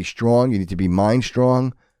 You need to be strong. You need to be mind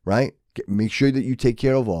strong, right? Make sure that you take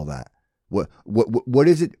care of all that. What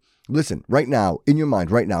is it? Listen, right now, in your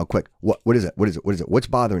mind, right now, quick. What is it? What is it? What is it? What's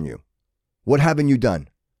bothering you? What haven't you done?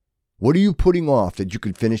 What are you putting off that you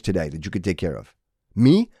could finish today, that you could take care of?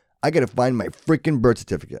 Me, I got to find my freaking birth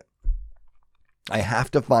certificate. I have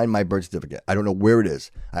to find my birth certificate. I don't know where it is.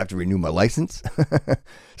 I have to renew my license.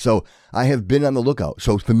 So I have been on the lookout.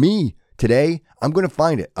 So for me, today, I'm going to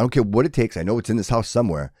find it. I don't care what it takes. I know it's in this house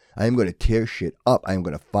somewhere. I am going to tear shit up. I am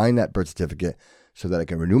going to find that birth certificate so that I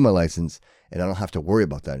can renew my license and I don't have to worry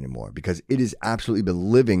about that anymore because it has absolutely been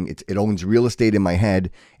living. It owns real estate in my head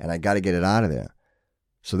and I got to get it out of there.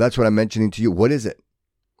 So that's what I'm mentioning to you. What is it?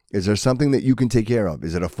 Is there something that you can take care of?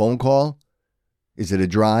 Is it a phone call? Is it a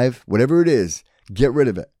drive? Whatever it is, get rid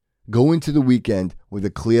of it. Go into the weekend with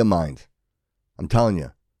a clear mind. I'm telling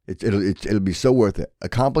you, it'll be so worth it.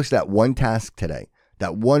 Accomplish that one task today.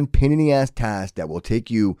 That one pain in the ass task that will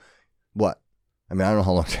take you, what? I mean, I don't know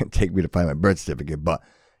how long it's going to take me to find my birth certificate, but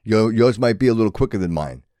yours might be a little quicker than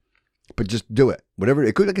mine. But just do it. Whatever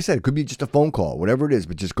it could, like I said, it could be just a phone call, whatever it is.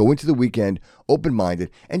 But just go into the weekend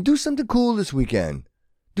open-minded and do something cool this weekend.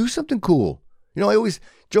 Do something cool.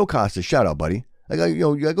 Joe Costa, shout out, buddy. I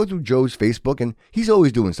go through Joe's Facebook and he's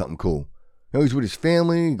always doing something cool. He's with his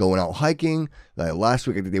family, going out hiking. Last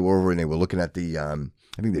week I think they were over and they were looking at the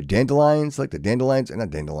I think they're dandelions, not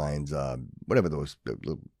dandelions, whatever those,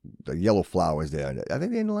 the yellow flowers there. Are they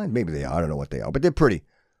dandelions? Maybe they are. I don't know what they are, but they're pretty.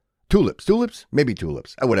 Tulips, maybe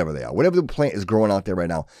tulips, whatever they are. Whatever the plant is growing out there right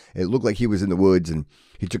now. It looked like he was in the woods and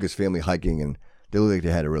he took his family hiking and they looked like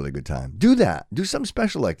they had a really good time. Do that. Do something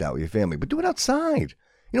special like that with your family, but do it outside.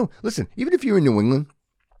 Listen, even if you're in New England,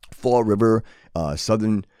 Fall River,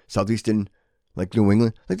 southeastern, like New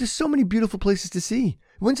England, like there's so many beautiful places to see.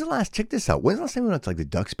 Check this out. When's the last time we went to like the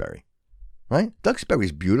Duxbury? Right?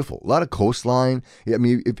 Duxbury's beautiful. A lot of coastline. I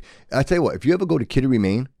mean, I tell you what, if you ever go to Kittery,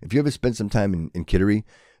 Maine, if you ever spend some time in Kittery,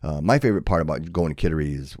 my favorite part about going to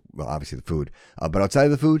Kittery is, well, obviously the food, but outside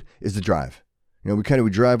of the food is the drive. We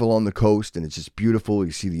drive along the coast and it's just beautiful.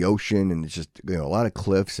 You see the ocean and it's just, a lot of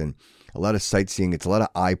cliffs and a lot of sightseeing. It's a lot of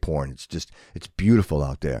eye porn. It's beautiful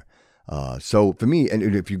out there. So for me, and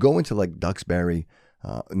if you go into like Duxbury,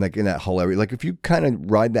 like in that whole area, like if you kind of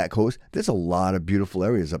ride that coast, there's a lot of beautiful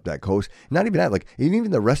areas up that coast. Not even that, like even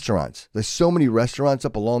the restaurants. There's so many restaurants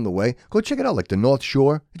up along the way. Go check it out, like the North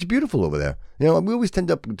Shore. It's beautiful over there. We always tend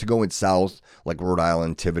to go in south, like Rhode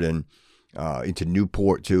Island, Tiverton, into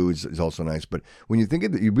Newport too is also nice. But when you think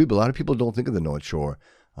of it, a lot of people don't think of the North Shore.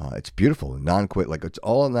 It's beautiful, non-quit, like it's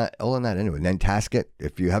all in that anyway. Nantasket,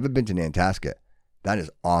 if you haven't been to Nantasket, that is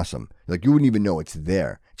awesome. Like you wouldn't even know it's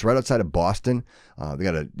there. It's right outside of Boston. They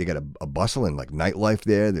got a bustle and like nightlife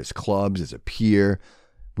there. There's clubs. There's a pier.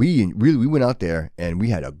 We went out there and we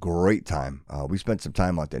had a great time. We spent some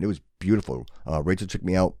time out there and it was beautiful. Rachel took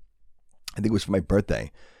me out. I think it was for my birthday,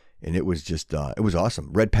 and it was just it was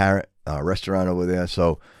awesome. Red Parrot restaurant over there.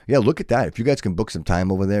 So yeah, look at that. If you guys can book some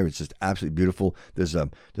time over there, it's just absolutely beautiful. There's a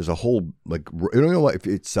whole like I don't know what if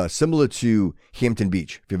it's similar to Hampton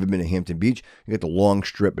Beach. If you've ever been to Hampton Beach, you got the long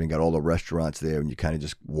strip and you got all the restaurants there, and you kind of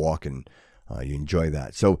just walk and you enjoy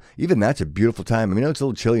that. So even that's a beautiful time. I mean, it's a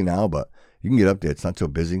little chilly now, but you can get up there. It's not so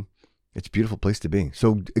busy. It's a beautiful place to be.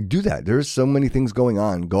 So do that. There's so many things going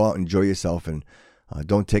on. Go out, enjoy yourself, and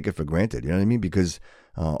don't take it for granted. You know what I mean? Because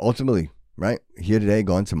ultimately, right, here today,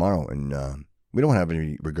 gone tomorrow, and we don't have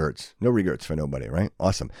any regrets. No regrets for nobody, right?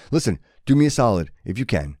 Awesome. Listen, do me a solid if you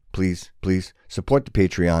can. Please support the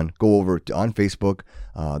Patreon. Go over on Facebook,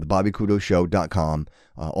 thebobbykudo.show.com.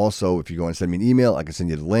 Also, if you go and send me an email, I can send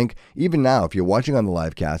you the link. Even now, if you're watching on the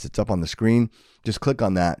live cast, it's up on the screen. Just click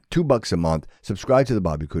on that. $2 a month. Subscribe to the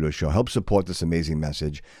Bobby Kudo Show. Help support this amazing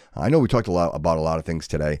message. I know we talked about a lot of things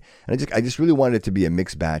today, and I just really wanted it to be a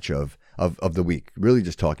mixed batch of the week. Really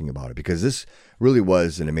just talking about it because this really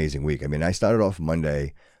was an amazing week. I mean, I started off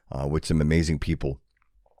Monday with some amazing people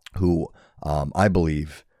who I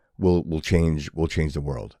believe will change the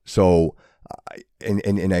world. So,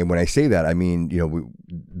 when I say that, I mean,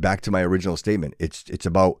 back to my original statement. It's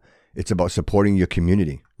about supporting your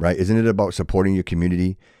community, right? Isn't it about supporting your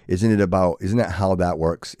community? Isn't that how that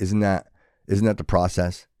works? Isn't that the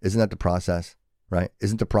process? Isn't that the process, right?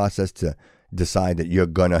 Isn't the process to decide that you're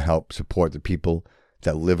going to help support the people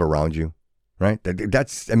that live around you, right?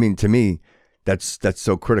 That's, I mean, to me, that's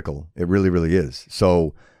so critical. It really, really is.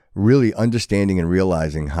 So really understanding and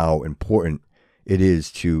realizing how important it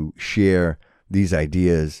is to share these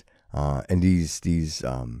ideas and these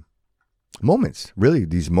moments, really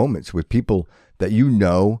these moments with people that you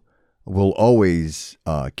know will always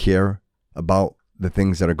care about the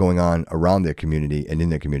things that are going on around their community and in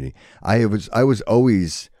their community. I was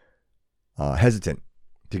always hesitant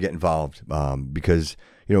to get involved because,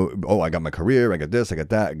 I got my career, I got this, I got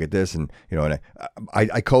that, I got this, and and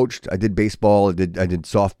I coached, I did baseball, I did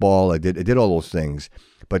softball, I did all those things,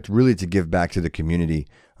 but really to give back to the community,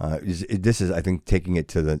 this is I think taking it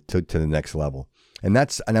to the next level, and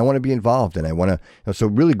I want to be involved, and I want to so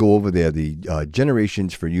really go over there, the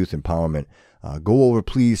Generations for Youth Empowerment. Go over,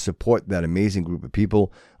 please support that amazing group of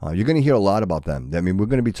people. You're going to hear a lot about them. I mean, we're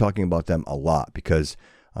going to be talking about them a lot because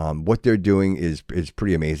what they're doing is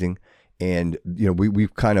pretty amazing. And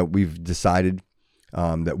we've decided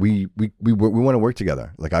that we want to work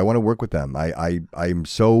together. Like I want to work with them. I'm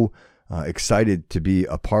so excited to be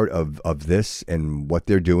a part of this and what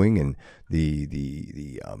they're doing and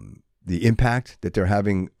the impact that they're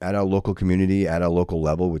having at our local community, at our local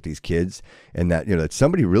level with these kids, and that that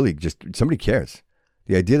somebody cares.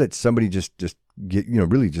 The idea that somebody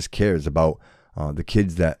really just cares about the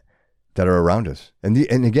kids that are around us, and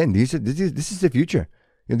again, this is the future.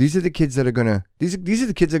 These are the kids that are gonna these are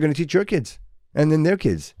the kids that are gonna teach your kids, and then their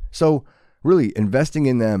kids. So really investing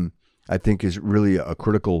in them, I think, is really a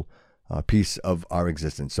critical piece of our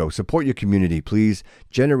existence. So support your community, please.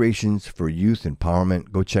 Generations for Youth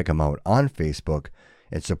Empowerment. Go check them out on Facebook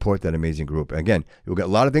and support that amazing group. Again, we've got a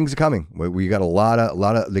lot of things coming. We got a lot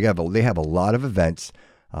of they have a lot of events.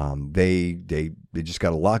 They just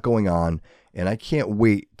got a lot going on, and I can't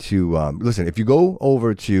wait to listen. If you go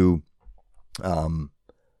over to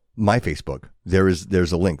my Facebook,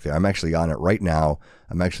 there's a link there. I'm actually on it right now.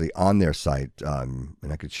 I'm actually on their site, and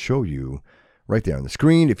I could show you right there on the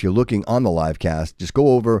screen. If you're looking on the live cast, just go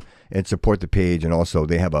over and support the page. And also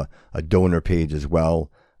they have a donor page as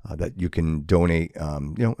well that you can donate,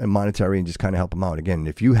 and monetary and just kind of help them out. Again,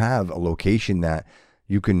 if you have a location that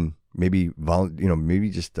you can maybe, maybe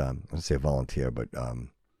just, let's say volunteer, but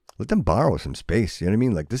let them borrow some space. You know what I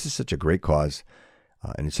mean? Like this is such a great cause.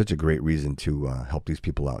 And it's such a great reason to help these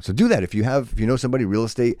people out. So do that. If you know somebody, real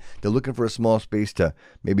estate, they're looking for a small space to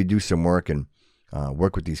maybe do some work and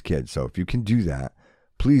work with these kids. So if you can do that,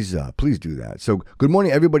 please do that. So good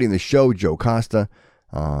morning, everybody in the show. Joe Costa.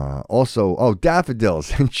 Also,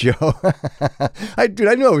 Daffodils. Joe. I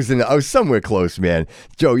knew I was somewhere close, man.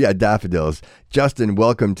 Joe, yeah, Daffodils. Justin,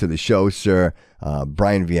 welcome to the show, sir.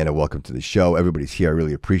 Brian Vienna, welcome to the show. Everybody's here. I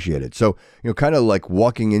really appreciate it. So, kind of like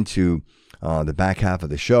walking into the back half of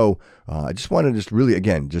the show, I just want to just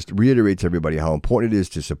reiterate to everybody how important it is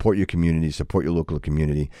to support your community, support your local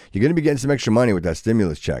community. You're going to be getting some extra money with that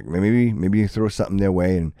stimulus check. Maybe you throw something their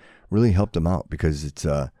way and really help them out because it's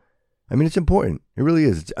important. It really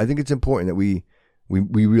is. I think it's important that we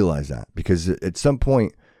realize that because at some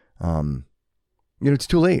point, it's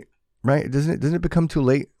too late, right? Doesn't it become too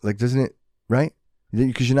late? Like, doesn't it, right?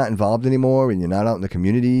 Because you're not involved anymore and you're not out in the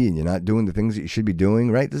community and you're not doing the things that you should be doing,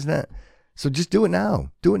 right? Doesn't that? So just do it now.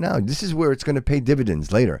 Do it now. This is where it's going to pay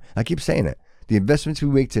dividends later. I keep saying it. The investments we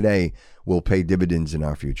make today will pay dividends in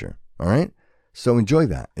our future. All right? So enjoy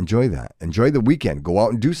that. Enjoy that. Enjoy the weekend. Go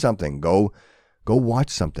out and do something. Go watch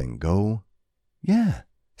something.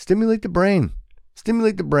 Stimulate the brain.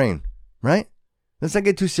 Stimulate the brain, right? Let's not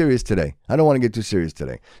get too serious today. I don't want to get too serious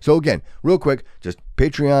today. So again, real quick, just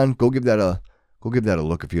Patreon, go give that a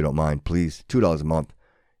look if you don't mind, please. $2 a month.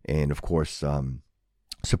 And of course,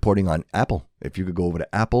 supporting on Apple. If you could go over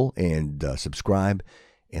to Apple and subscribe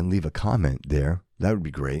and leave a comment there, that would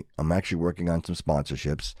be great. I'm actually working on some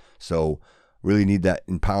sponsorships, so really need that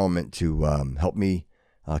empowerment to help me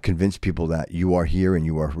convince people that you are here and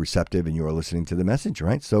you are receptive and you are listening to the message,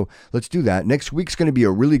 right? So let's do that. Next week's going to be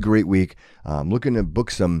a really great week. I'm looking to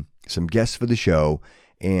book some guests for the show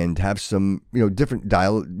and have some different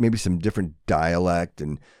maybe some different dialect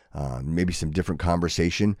and maybe some different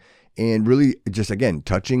conversation. And really just, again,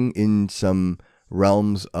 touching in some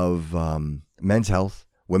realms of men's health,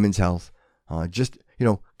 women's health,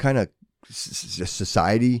 kind of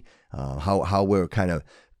society, how we're kind of,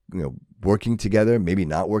 working together, maybe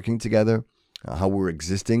not working together, how we're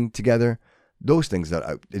existing together. Those things that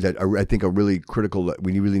I think are really critical that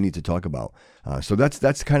we really need to talk about. So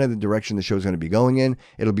that's kind of the direction the show is going to be going in.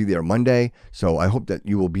 It'll be there Monday. So I hope that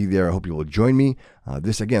you will be there. I hope you will join me.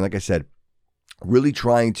 This, again, like I said, really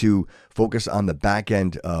trying to focus on the back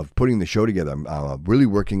end of putting the show together. I'm really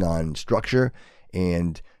working on structure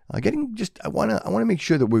and getting just. I want to make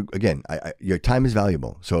sure that we're again. Your time is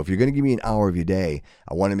valuable. So if you're going to give me an hour of your day,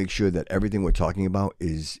 I want to make sure that everything we're talking about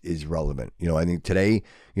is relevant. I think today,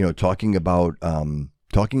 talking about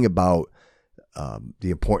the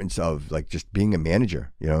importance of like just being a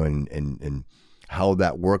manager, and how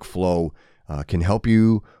that workflow can help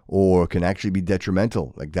you or can actually be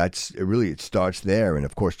detrimental. Like it starts there. And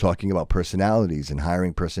of course, talking about personalities and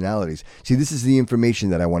hiring personalities. See, this is the information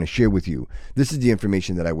that I want to share with you. This is the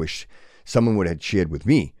information that I wish someone would have shared with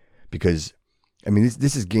me, because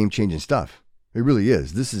this is game changing stuff. It really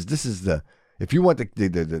is. This is the, if you want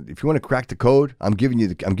if you want to crack the code, I'm giving you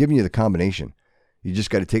the combination. You just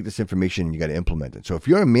got to take this information and you got to implement it. So if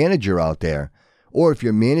you're a manager out there, or if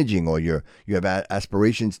you're managing, or you have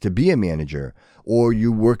aspirations to be a manager, or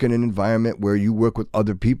you work in an environment where you work with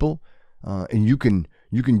other people, and you can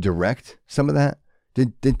direct some of that,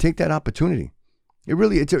 then take that opportunity.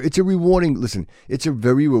 It's a rewarding. Listen, it's a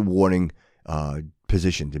very rewarding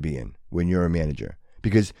position to be in when you're a manager,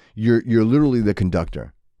 because you're literally the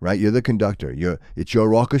conductor, right? You're the conductor. It's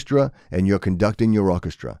your orchestra, and you're conducting your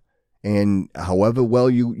orchestra. And however well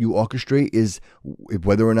you orchestrate is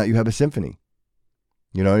whether or not you have a symphony.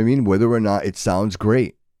 You know what I mean? Whether or not it sounds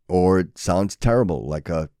great or it sounds terrible, like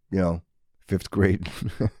a, fifth grade,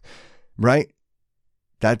 right?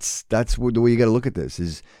 That's the way you got to look at this,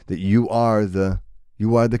 is that you are the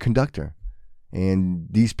conductor, and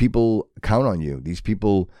these people count on you. These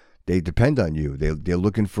people, they depend on you. They're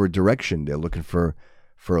looking for direction. They're looking for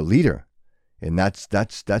a leader, and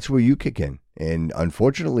that's where you kick in. And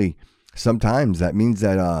unfortunately, sometimes that means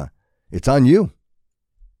that it's on you.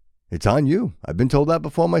 It's on you. I've been told that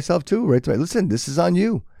before myself too, right? Listen, this is on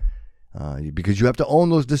you, because you have to own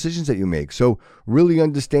those decisions that you make. So really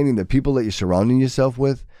understanding the people that you're surrounding yourself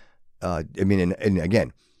with. And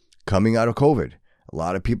again, coming out of COVID, a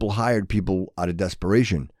lot of people hired people out of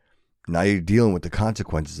desperation. Now you're dealing with the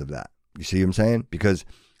consequences of that. You see what I'm saying? Because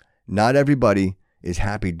not everybody is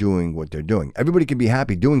happy doing what they're doing. Everybody can be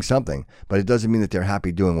happy doing something, but it doesn't mean that they're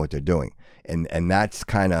happy doing what they're doing. And that's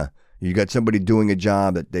kind of, you got somebody doing a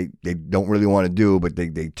job that they don't really want to do, but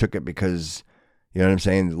they took it because, you know what I'm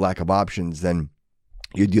saying, lack of options. Then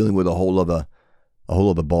you're dealing with a whole other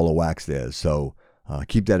ball of wax there. So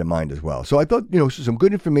keep that in mind as well. So I thought, some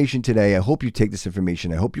good information today. I hope you take this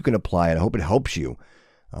information. I hope you can apply it. I hope it helps you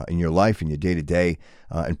in your life, in your day-to-day.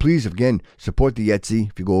 And please, again, support the Etsy.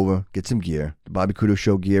 If you go over, get some gear. The Bobby Kudo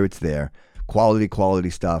Show gear, it's there. Quality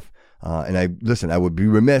stuff. And I would be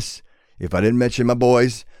remiss if I didn't mention my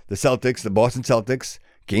boys, the Celtics, the Boston Celtics,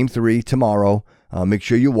 Game 3 tomorrow. Make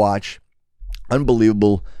sure you watch.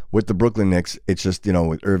 Unbelievable with the Brooklyn Knicks. It's just,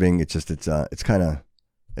 with Irving, it's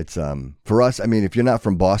for us. I mean, if you're not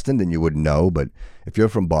from Boston, then you wouldn't know. But if you're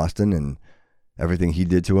from Boston and everything he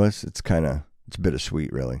did to us, it's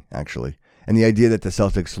bittersweet, really, actually. And the idea that the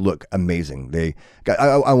Celtics look amazing.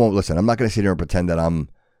 I won't listen. I'm not going to sit here and pretend that I'm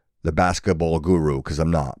the basketball guru, because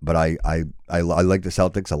I'm not. But I like the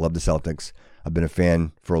Celtics. I love the Celtics. I've been a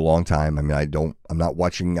fan for a long time. I mean, I'm not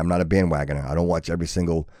a bandwagoner. I don't watch every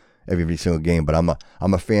single game, but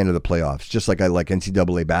I'm a fan of the playoffs. Just like I like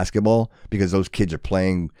NCAA basketball, because those kids are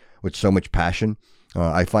playing with so much passion.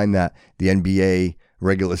 I find that the NBA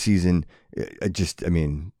regular season,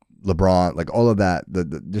 LeBron, like all of that,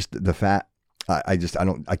 the fat, I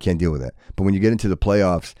can't deal with it. But when you get into the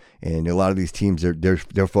playoffs, and a lot of these teams,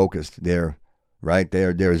 they're focused. They're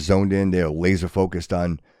zoned in. They're laser focused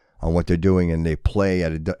on what they're doing, and they play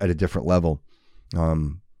at a different level.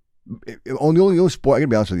 Only sport, I gotta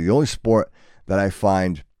be honest with you, the only sport that I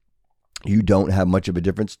find you don't have much of a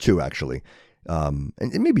difference to, actually, and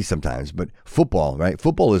maybe sometimes, but football, right?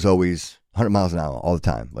 Football is always 100 miles an hour all the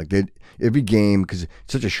time. Like every game, because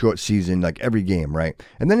it's such a short season, like every game, right?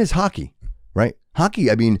 And then it's hockey, right? Hockey,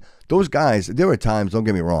 those guys, there are times, don't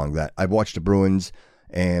get me wrong, that I've watched the Bruins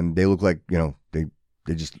and they look like,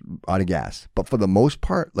 they're just out of gas. But for the most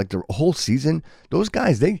part, like the whole season, those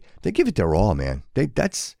guys, they give it their all, man.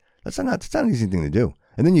 That's not an easy thing to do.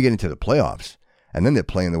 And then you get into the playoffs, and then they're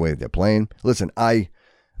playing the way that they're playing. Listen, I'd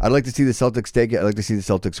like to see the Celtics take it. I'd like to see the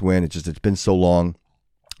Celtics win. It's been so long.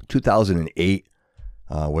 2008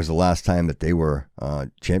 was the last time that they were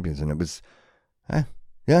champions, and it was,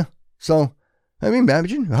 yeah. So,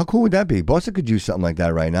 imagine how cool would that be? Boston could use something like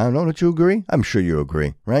that right now. No, don't you agree? I'm sure you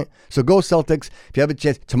agree, right? So go Celtics. If you have a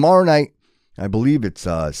chance, tomorrow night, I believe it's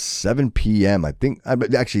 7 p.m. I think,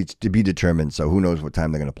 actually, it's to be determined, so who knows what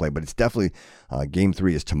time they're going to play. But it's definitely, Game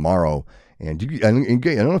 3 is tomorrow. And I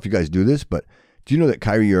don't know if you guys do this, but Do you know that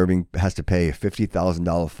Kyrie Irving has to pay a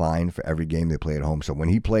 $50,000 fine for every game they play at home? So when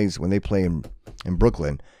they play in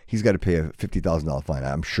Brooklyn, he's got to pay a $50,000 fine.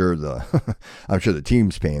 I'm sure the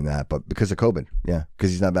team's paying that, but because of COVID, yeah,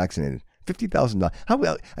 because he's not vaccinated.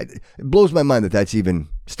 $50,000. It blows my mind that that's even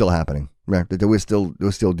still happening. Right? That we're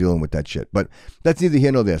still dealing with that shit. But that's neither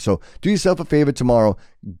here nor there. So do yourself a favor tomorrow.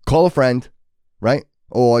 Call a friend, right?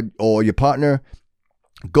 Or your partner.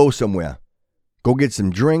 Go somewhere. Go get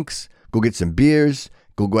some drinks. Go get some beers.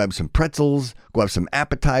 Go grab some pretzels. Go have some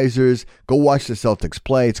appetizers. Go watch the Celtics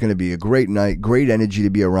play. It's going to be a great night. Great energy to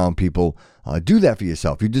be around people. Do that for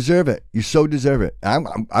yourself. You deserve it. You so deserve it. I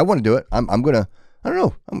want to do it. I'm gonna. I don't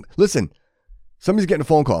know. Listen, somebody's getting a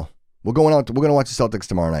phone call. We're going out. We're gonna watch the Celtics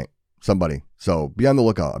tomorrow night. Somebody. So be on the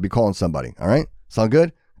lookout. I'll be calling somebody. All right. Sound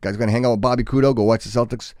good? Guys, gonna hang out with Bobby Kudo. Go watch the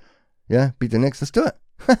Celtics. Yeah. Beat the Knicks. Let's do it.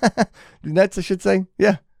 The Nets, I should say.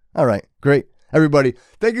 Yeah. All right. Great. Everybody,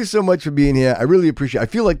 thank you so much for being here. I really appreciate it. I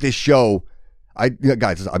feel like this show,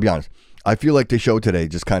 guys, I'll be honest. I feel like the show today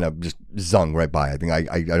just kind of just zung right by. I think I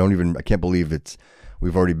can't believe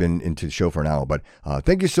we've already been into the show for an hour. But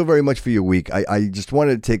thank you so very much for your week. I just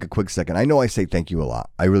wanted to take a quick second. I know I say thank you a lot.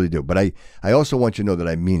 I really do. But I also want you to know that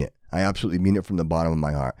I mean it. I absolutely mean it from the bottom of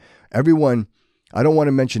my heart. Everyone, I don't want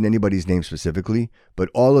to mention anybody's name specifically, but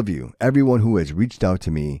all of you, everyone who has reached out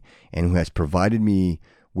to me and who has provided me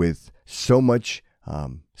with so much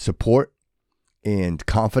support and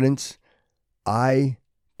confidence, I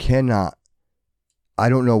don't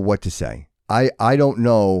know what to say. I don't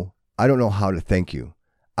know how to thank you.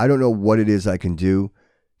 I don't know what it is I can do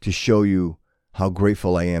to show you how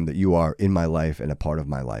grateful I am that you are in my life and a part of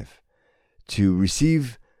my life. To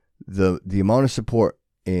receive the amount of support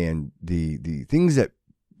and the things that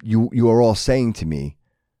you are all saying to me,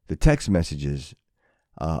 the text messages,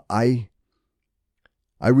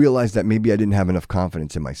 I realized that maybe I didn't have enough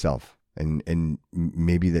confidence in myself, and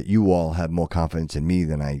maybe that you all have more confidence in me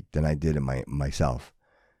than I did in myself.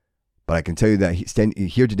 But I can tell you that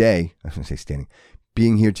here today, I was going to say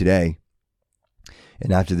being here today,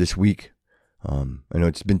 and after this week, I know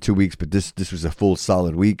it's been 2 weeks, but this was a full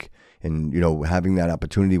solid week, and having that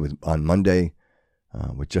opportunity on Monday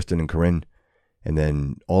with Justin and Corinne, and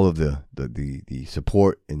then all of the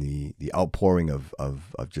support and the outpouring of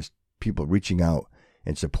just people reaching out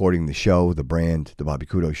and supporting the show, the brand, the Bobby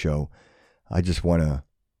Kudo Show. I just want to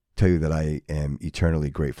tell you that I am eternally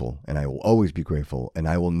grateful, and I will always be grateful, and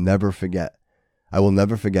I will never forget. I will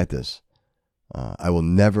never forget this. I will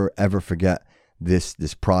never, ever forget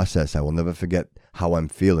this process. I will never forget how I'm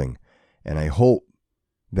feeling, and I hope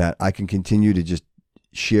that I can continue to just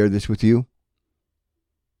share this with you.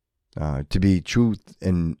 To be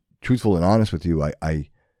truthful and honest with you, I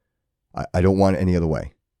don't want it any other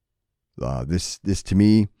way. This to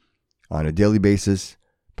me, on a daily basis,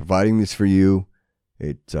 providing this for you,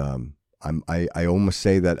 I almost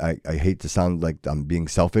say that I hate to sound like I'm being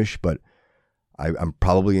selfish, but I'm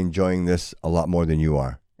probably enjoying this a lot more than you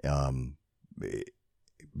are,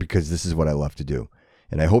 because this is what I love to do,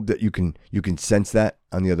 and I hope that you can sense that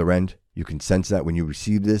on the other end. You can sense that when you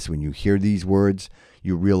receive this, when you hear these words,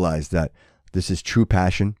 you realize that this is true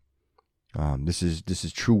passion. This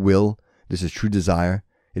is true will. This is true desire.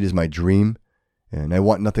 It is my dream, and I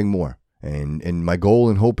want nothing more. And my goal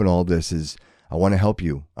and hope in all this is I want to help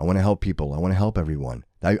you. I want to help people. I want to help everyone.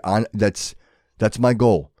 That's my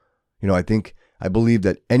goal. I believe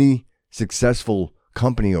that any successful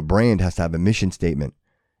company or brand has to have a mission statement.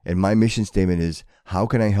 And my mission statement is, how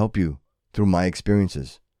can I help you through my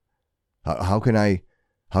experiences? How can I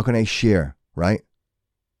share, right?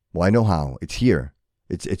 Well, I know how. It's here.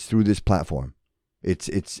 It's through this platform. It's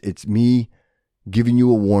me giving you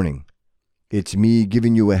a warning. It's me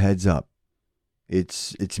giving you a heads up.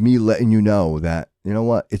 It's me letting you know that, you know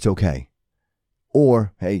what, it's okay.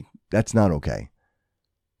 Or, hey, that's not okay.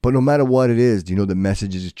 But no matter what it is, the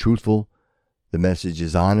message is truthful, the message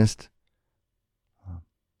is honest,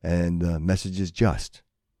 and the message is just.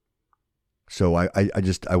 So I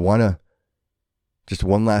want to, just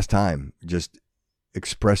one last time, just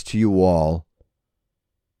express to you all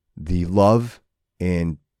the love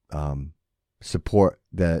and support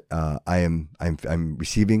that I'm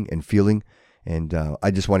receiving and feeling, and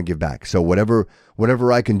I just want to give back. So whatever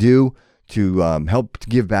I can do to help to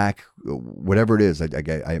give back, whatever it is,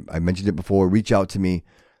 I mentioned it before. Reach out to me,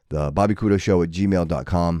 the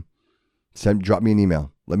BobbyKudoShow@gmail.com. Drop me an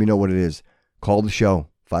email. Let me know what it is. Call the show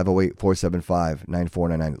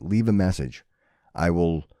 508-475-9499. Leave a message. I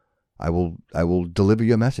will deliver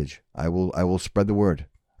your message. I will spread the word.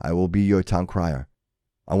 I will be your town crier.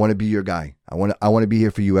 I want to be your guy. I want to be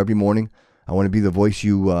here for you every morning. I want to be the voice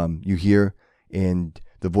you hear, and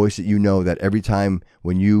the voice that you know that every time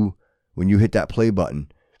when you hit that play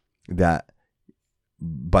button, that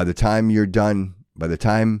by the time you're done, by the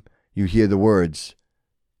time you hear the words,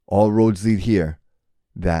 all roads lead here,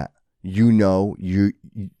 that you know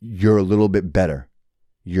you're a little bit better.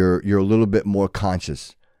 You're a little bit more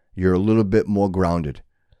conscious. You're a little bit more grounded.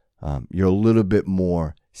 You're a little bit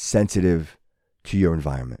more sensitive to your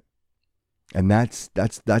environment. And that's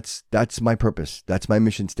my purpose. That's my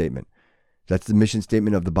mission statement. That's the mission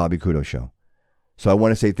statement of the Bobby Kudo Show. So I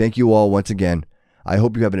want to say thank you all once again. I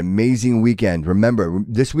hope you have an amazing weekend. Remember,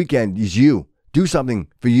 this weekend is you. Do something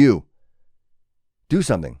for you. Do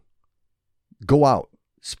something. Go out.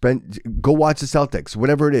 Go watch the Celtics.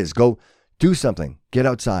 Whatever it is. Go do something. Get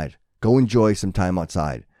outside. Go enjoy some time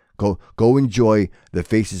outside. Go enjoy the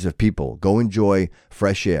faces of people. Go enjoy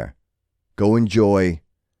fresh air. Go enjoy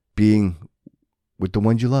being with the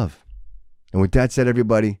ones you love. And with that said,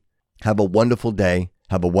 everybody, have a wonderful day.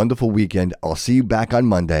 Have a wonderful weekend. I'll see you back on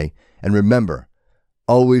Monday. And remember,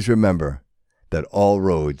 always remember that all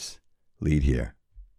roads lead here.